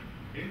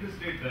 in the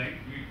State Bank,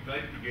 we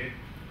tried to get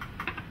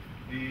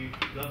the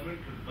government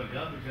of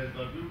Punjab, which has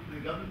got,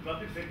 the government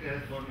public sector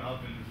has 4.5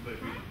 million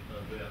square feet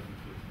of warehousing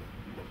space.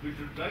 We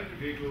should try to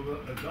take over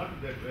a lot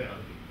of that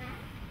warehousing.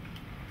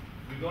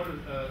 We got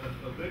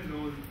a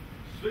well-known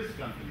Swiss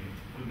company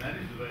to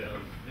manage the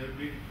warehouse. There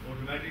will be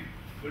automatic,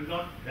 well,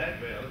 not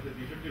that warehouse, there will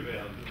be 50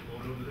 warehouses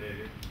all over the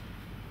area.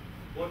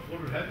 What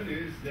would happen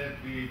is that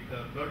the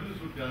produce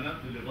would turn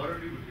up, the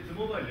laboratory, it's a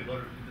mobile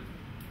laboratory,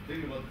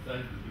 think about the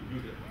size of the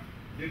computer.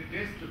 They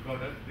test the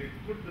product, they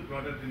put the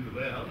product in the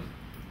warehouse,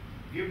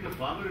 give the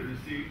farmer a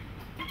receipt,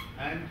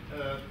 and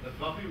a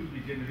copy will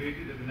be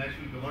generated at the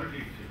National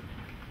Commodity Exchange.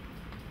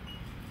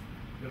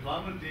 The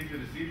farmer takes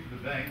the receipt to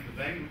the bank would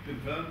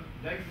confirm,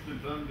 like to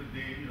confirm with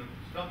the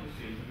stock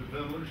exchange, to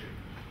confirm ownership.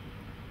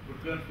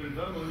 Would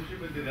confirm ownership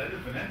and they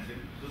rather finance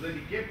it, so that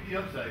he kept the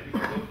upside if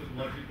the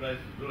commodity price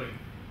is growing.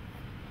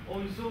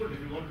 Or he sold if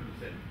he wanted to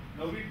sell.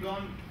 Now we've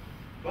gone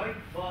quite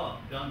far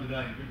down the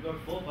line. We've got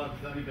 4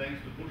 Pakistani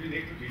banks to put in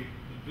equity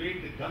to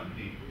trade the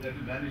company that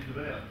will manage the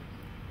warehouse.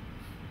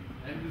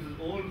 And this is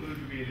all going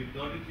to be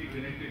electronically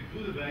connected to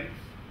the banks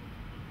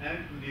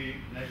and to the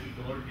National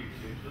Commodity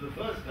Exchange. For the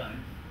first time,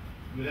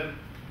 we'll have,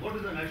 what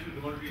does the National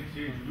Commodity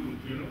Exchange do?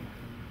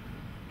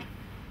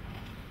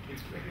 It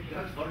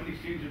has foreign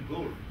exchange in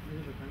gold.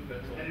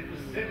 And it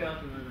was set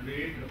up to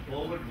create a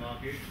forward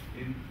market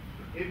in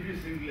every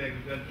single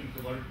agricultural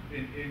commodity,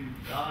 in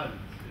dals,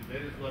 in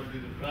various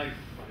commodities of rice,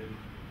 in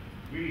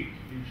wheat,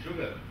 in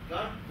sugar. You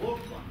can't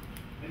quote one.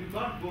 And you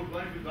can't quote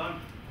one if you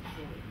can't.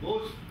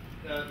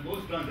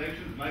 Most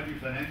transactions might be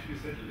financially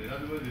settled. In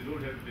other words, you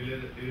don't have to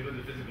deliver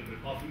the physical, but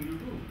often you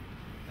do.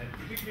 And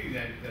particularly in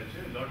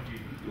agriculture, a lot of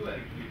people do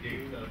actually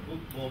take book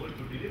forward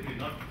for delivery,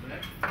 not for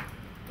financial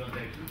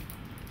transactions.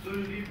 So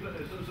you need,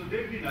 so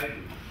they've been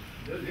idle.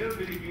 They're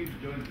very keen to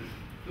join this.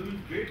 So we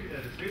create,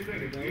 the State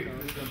Bank has created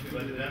this company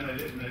by the time I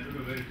left, and I don't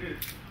know where it is,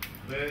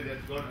 where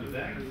that's got the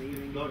banks,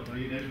 it's got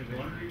the National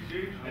Commodity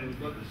Exchange, and it's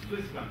got the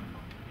Swiss company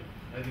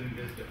as an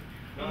investor.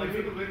 Now I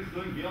don't know where it's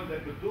going beyond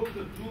that, but those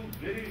are 2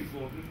 very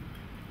important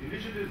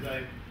initiatives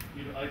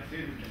I'd say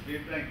that the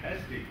State Bank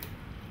has taken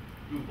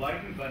to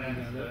widen finance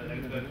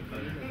agricultural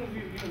finance.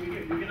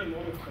 We get a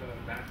lot of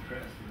bad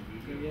press in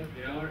the media.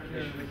 There are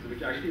initiatives,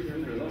 which actually is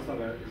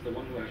Raza is the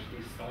one who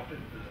actually started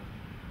the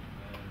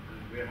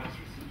warehouse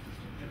receipt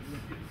system.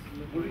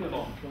 It's moving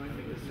along. I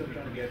think we're still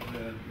trying to get, I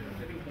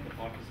think one of the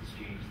partners has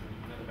changed,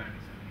 another bank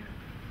is having it.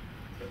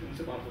 But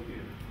it's about to be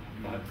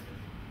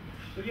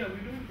So yeah,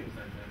 we're doing things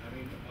like that. I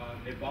mean,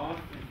 Nebaf,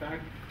 in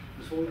fact,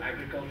 this whole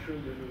agricultural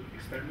little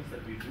experiments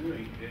that we're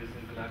doing is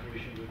in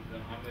collaboration with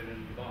Ahmed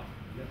and Nebaf.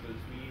 So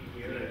it's me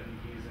here and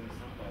he's in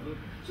Islamabad.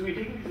 So we're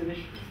taking these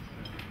initiatives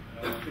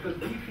because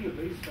we feel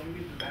very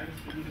strongly the banks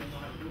really don't know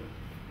how to do it.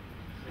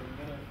 So we're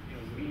gonna,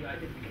 I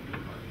think we can do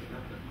it.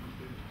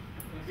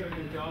 We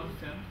can help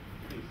them.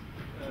 Please.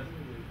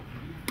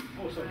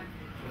 Oh, sorry.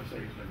 I'm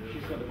sorry.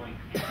 She's got the mic.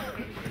 I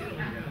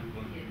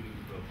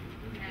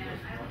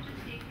want to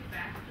take you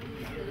back to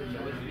the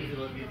beginning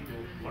of the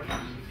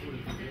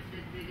presentation that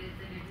there is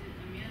an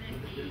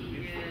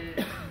immunity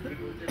to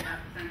the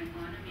Pakistan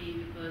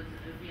economy because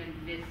we are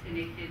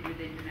disconnected with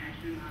the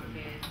international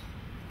markets.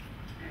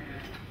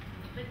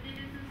 But there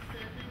is a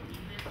certain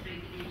US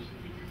regulation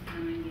which is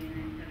coming in,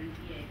 and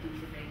currently I think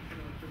the likes of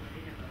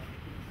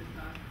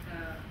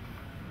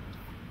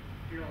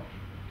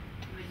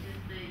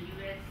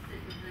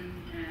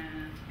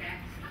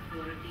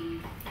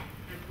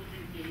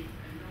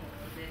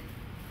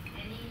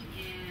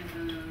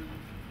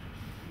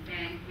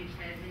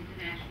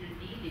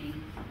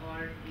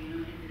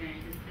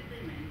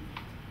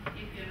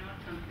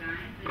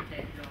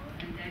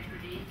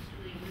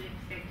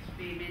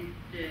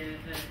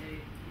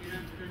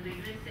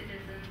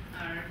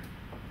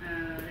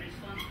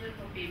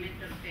payment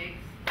of tax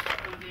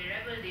from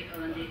wherever they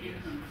earn their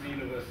income.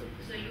 Universal.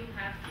 So you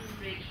have to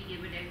really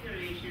give a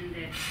declaration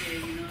that you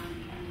do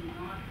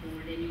not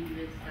hold any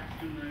US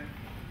customer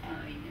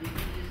who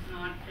is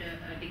not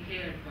a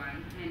declared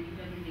one, and you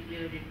haven't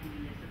declared it to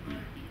US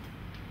authorities.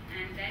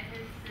 And that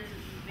has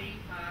very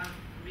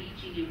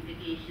far-reaching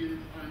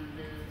implications on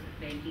the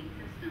banking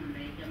system.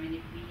 Like, I mean,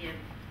 if we have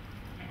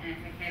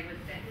a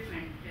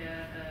settlement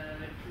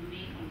to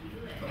make in the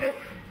US,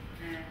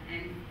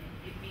 and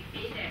if we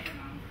pay that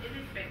amount,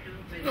 irrespective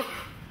of whether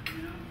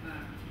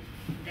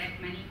that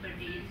money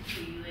pertains to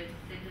US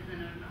citizen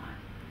or not,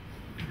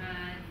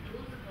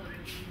 those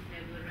authorities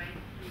have a right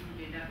to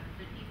deduct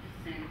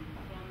 30%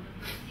 from the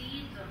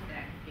proceeds of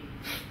that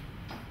payment.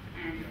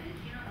 And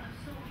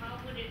so how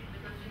would it?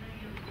 Because you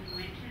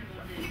mentioned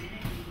about the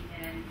immunity,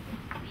 and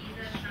these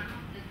are some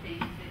of the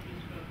things that you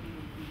probably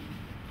would need.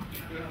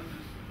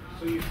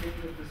 So you're saying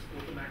that this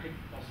automatic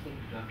possible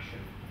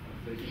deduction of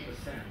 30%.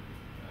 Yes.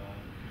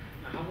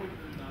 Now, how would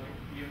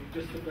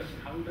just the question?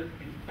 How would that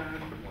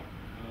impact what?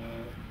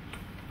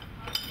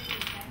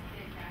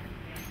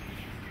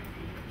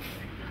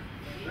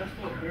 That's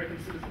for American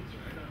citizens,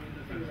 right? I mean,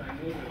 the thing is, I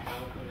know they're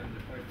powerful and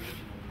they're quite rich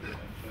and all this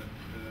stuff, but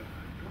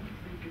I don't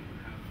think it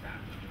would have that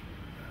much of an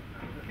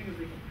impact. The thing is,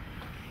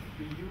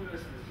 the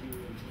U.S., as you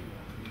know,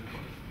 even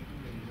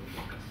the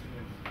local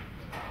customs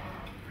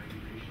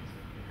regulations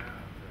that they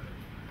have,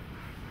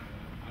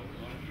 I would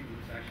argue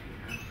it's actually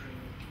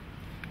hampering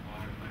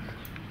our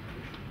financial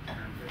institutions,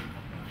 hampering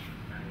our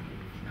national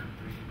banking, it's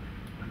hampering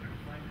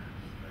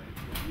microfinance, right?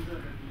 So these are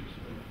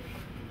regulations that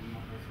we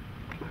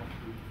have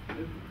to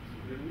live with.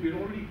 We're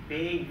already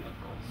paying a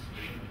cost.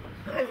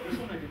 This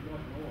one I did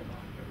not know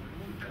about. But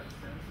in that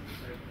sense,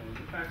 it's like,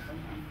 in fact, some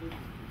people,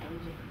 in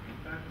terms of the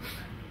impact of the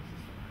banking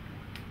system,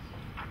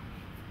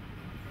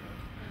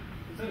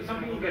 so some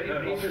people get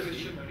hurt,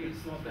 obviously, but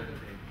it's not that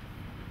big.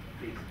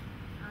 Please.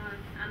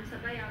 I'm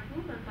Sabih. I'm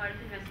part of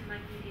the investment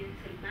banking in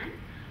Citibank.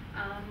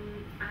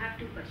 I have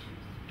two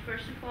questions.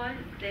 First of all,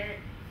 they're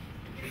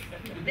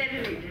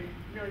related.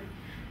 No,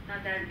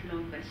 not that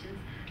long questions.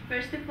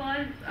 First of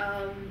all,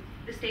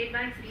 the State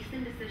Bank's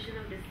recent decision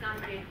of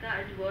discount rate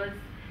cut was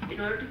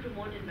in order to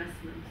promote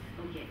investments.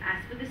 Okay,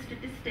 as per the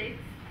statistics,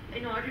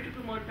 in order to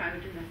promote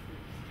private investments.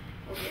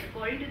 Okay,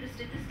 according to the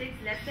statistics,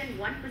 less than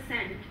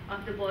 1%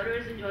 of the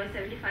borrowers enjoy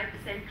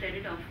 75%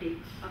 credit offtake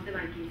of the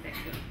banking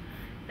sector.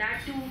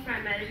 That too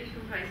primarily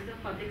comprises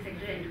of public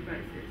sector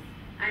enterprises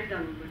and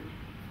government.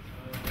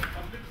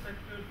 Public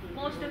sector.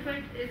 Most of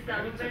it is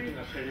government.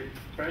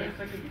 Private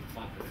sector is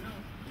market.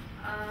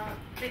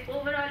 Like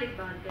overall,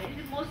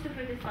 most of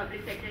it is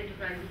public sector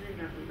enterprises and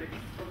governments.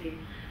 Okay.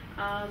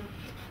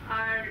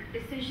 Our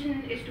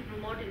decision is to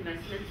promote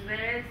investments,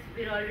 whereas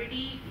we're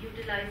already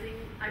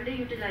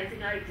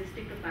underutilizing our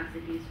existing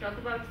capacities. Talk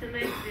about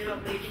cement, we're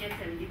operating at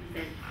 70%.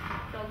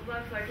 Talk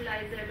about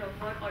fertilizer, talk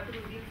about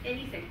automobiles,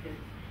 any sector.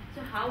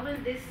 So how will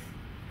this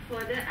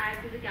further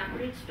add to the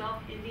capital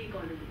stock in the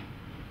economy?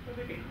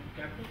 So again,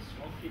 capital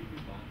stock can be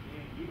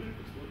bargaining, even if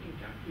it's working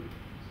capital.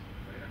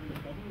 Right? I mean, the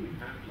problem we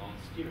had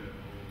last year,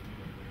 or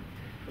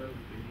 12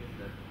 billion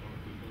that a lot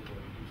of people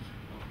were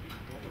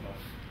talk about,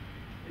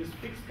 is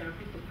fixed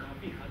capital for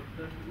काफी हद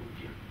तक रुक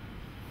गया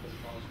for the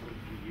past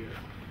 2-3 years.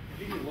 At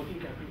least the working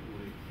capital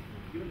for it,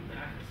 even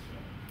that has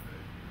stopped.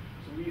 Right?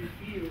 So we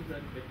feel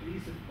that at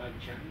least if by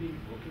channeling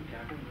working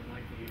capital, we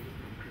might be able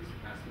to increase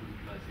capacity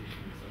utilization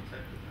in some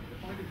sectors. And the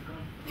point is, you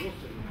can't force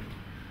everyone.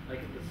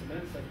 Like in the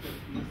cement sector,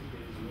 feels that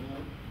there is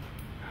no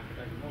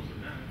appetite, no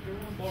demand, they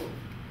won't borrow.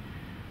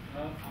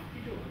 आपकी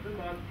जो other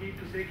बात थी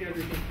to say that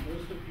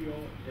most of your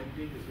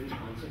lending is very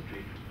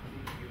concentrated. I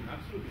mean, you're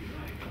absolutely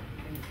right.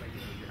 Things like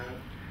you have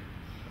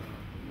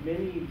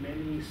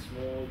many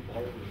small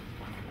borrowers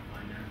in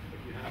finance, but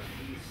you have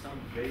some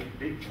very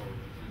big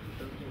borrowers. And in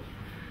terms of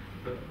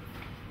the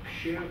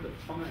share of the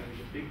pie,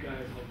 the big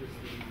guys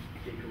obviously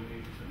take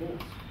away the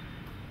most.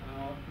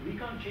 We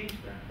can't change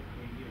that. I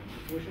mean,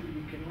 unfortunately,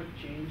 we cannot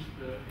change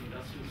the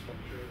industrial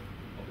structure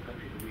of the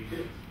country the way it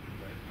is.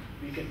 Right?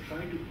 We can try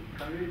to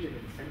encourage and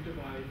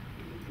incentivize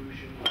the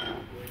inclusion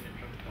of going and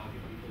trying to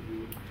target people who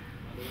would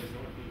otherwise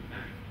not be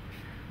banked.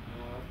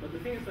 But the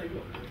thing is, like,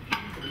 look, the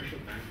commercial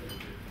banks that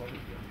are probably,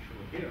 I'm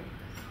sure, here,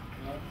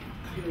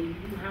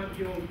 you have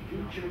your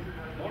blue chip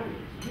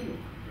borrowers,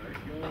 right?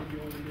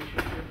 Your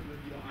relationship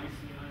with your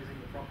ICIs and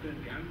the Procter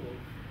 & Gamble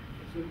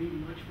is going to be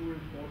much more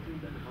important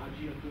than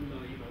Haji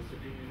Abdullah,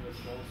 sitting in a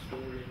small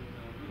store in,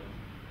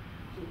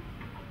 So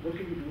what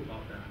can we do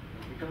about that?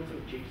 We can't sort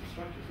of change the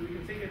structure. So we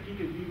can say that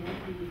we want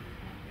to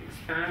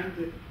expand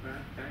the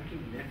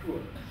banking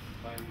network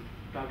by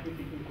targeting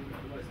people who could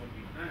otherwise not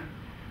be banked.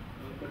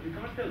 But we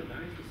can't tell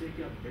banks to say that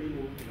you're very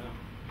low enough.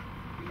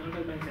 We can't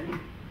tell banks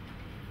anything.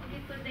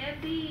 Okay, could there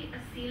be a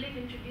ceiling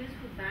introduced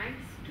for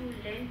banks to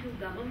lend to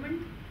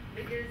government?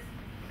 Because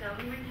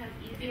government has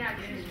easy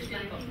access to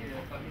banking.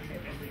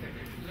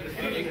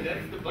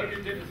 That's the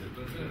budget deficit.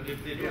 If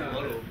they don't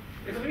borrow.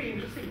 It's a very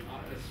interesting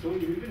story.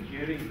 We've been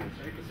hearing this,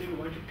 right? To say we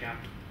want to cap,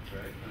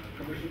 right?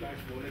 Commercial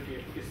banks बोले कि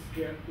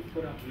इसके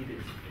ऊपर आप नहीं दे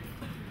सकते.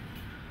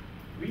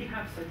 we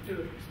have sector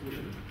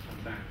exposure on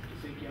banks to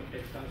say कि आप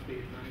textiles पे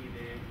इतना नहीं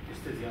दें,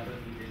 इससे ज़्यादा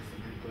नहीं दें,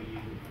 cement को ये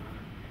वो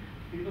बनाना.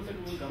 People said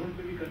वो government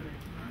पे भी कर दें.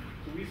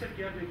 So we said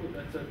yeah, देखो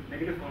that's a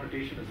negative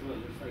connotation as well.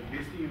 It's like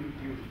basically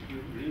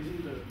you raising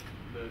the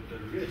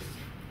risk.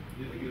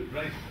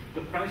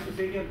 The price to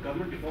say कि आप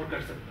government default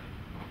कर सकता है,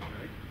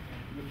 right?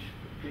 Which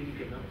clearly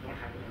cannot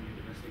happen on your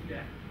domestic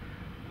debt.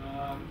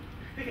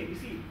 Okay, you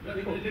see,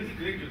 let's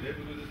correct you there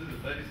because this is a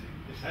fallacy.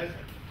 It has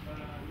happened.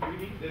 What do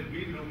you mean? There have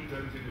been local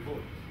currency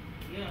default.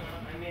 Yeah,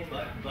 I mean,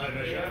 By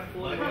Russia.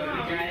 foreign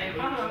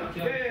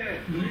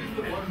Yeah.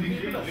 The foreign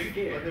exchange linked,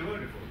 but there were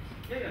defaults.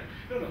 Yeah.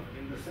 No.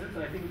 In the sense,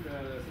 I think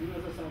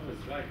Raza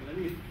was right. Let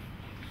me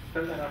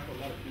spell that out for a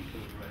lot of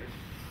people, right?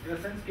 In a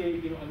sense, a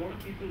lot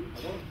of people,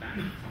 a lot of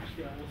banks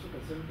actually are also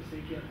concerned to say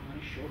that our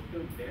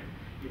short-term debt,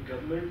 the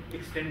government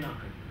extend our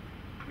country,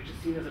 which is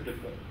seen as a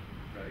default,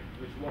 right?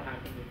 Which is what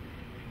happened in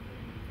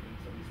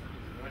some of these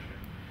countries in Russia.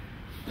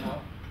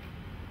 Now,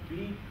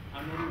 we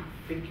are not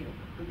thinking of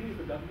it. The thing is,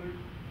 the government,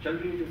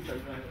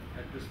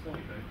 at this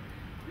point, right?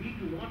 We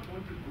do not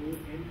want to go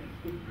in and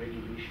put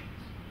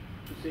regulations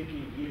to say कि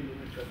ये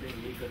limit कर दें,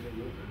 ये कर दें,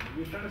 वो कर दें.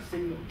 We're trying to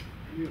signal,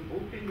 and we're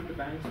hoping that the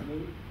banks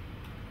will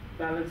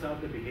balance out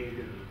the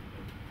behavior,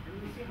 and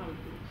we'll see how it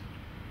goes.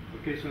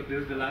 Okay, so this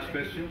is the last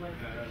question.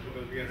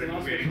 Because we are It's the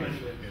last ready to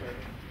question. end.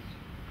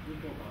 We'll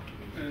talk after.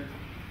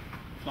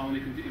 Assalamu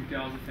alaikum,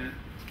 Imtiaz Hussain.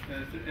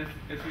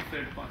 As you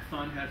said,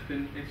 Pakistan has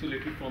been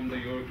insulated from the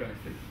euro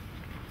crisis.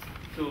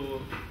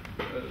 So,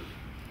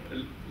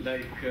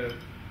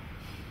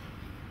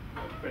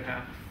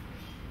 perhaps,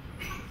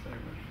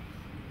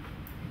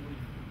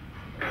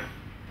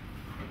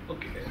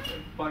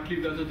 partly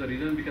because of the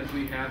reason because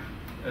we have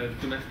a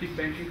domestic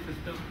banking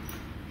system.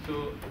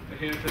 So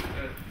here the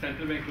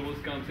central bank rules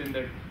comes in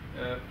that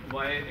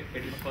why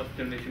it is first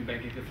generation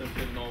banking system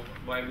still now,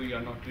 why we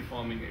are not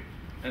reforming it.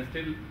 And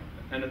still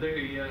another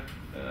area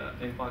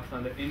in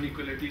Pakistan, the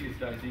inequality is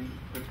rising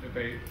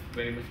very,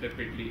 very much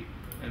rapidly.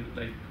 And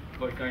like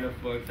what kind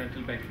of work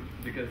central bank,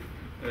 because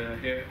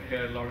here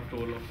a lot of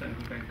role of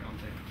central bank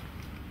comes in.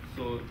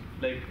 So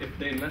like if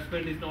the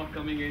investment is not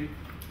coming in,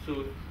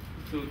 so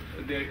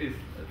there is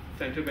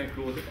central bank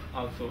rules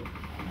also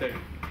that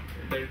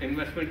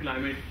investment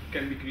climate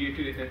can be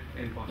created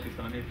in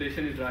Pakistan.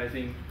 Inflation is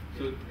rising,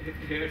 so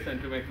here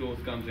central bank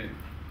rules comes in.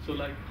 So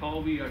like how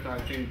we are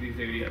targeting these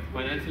areas.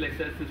 Financial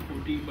access is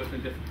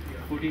 14%, just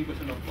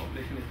 14% of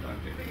population is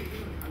targeted.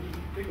 I mean,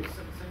 because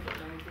central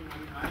banking,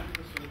 I think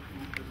the sort of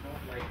group is not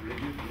like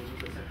rigid rules,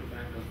 the central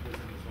bank does this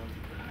and so on.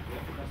 We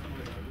have to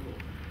customize our rule.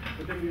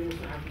 But then we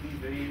also have to be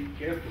very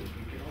careful.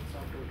 We cannot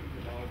start talking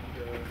about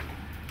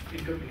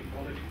income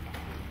inequality.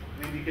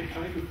 I mean, we can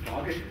try to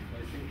target it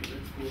by saying,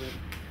 let's go and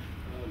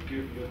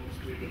give loans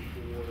to the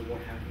poor, or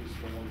what have you,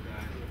 small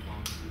guys or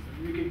farmers.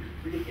 We can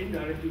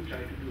indirectly try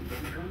to do it, but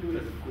we can't do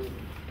it as a goal.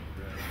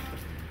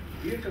 Right?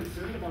 We are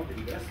concerned about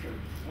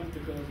investments, not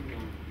because we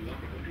love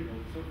the country, no.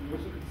 So we're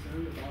also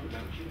concerned about the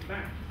balance sheet of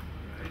banks.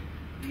 Right?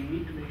 We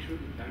need to make sure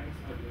that banks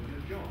are doing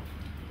their jobs,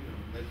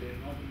 that they're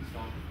not being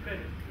starved of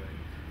credit. Right?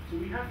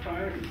 So we have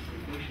priorities.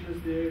 Inflation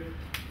is there,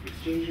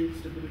 exchange rate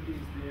stability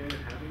is there,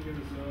 having your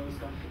reserves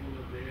comfortable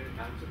are there,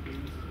 balance of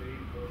payments is very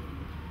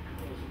important, and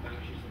also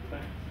balance sheets of the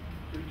banks.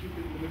 So we keep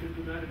it limited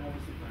to that, and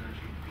obviously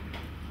financial.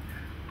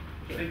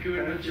 Thank you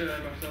very much,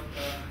 Raza.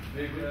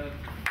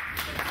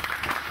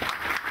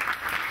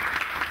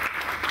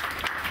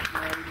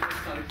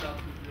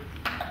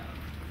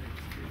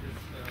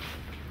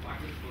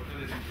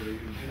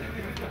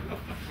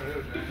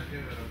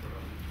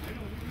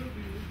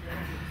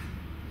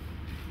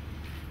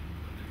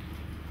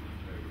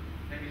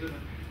 Thank you so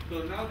much. So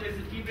now there is a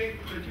tea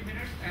break for 20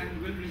 minutes,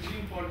 and we'll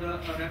resume for the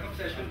wrap-up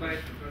session by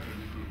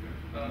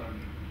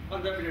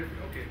 1 minute.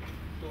 Okay.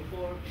 So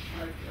for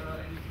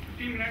in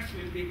 15 minutes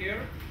we'll be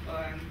here,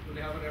 and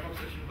we'll have a wrap-up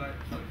session by.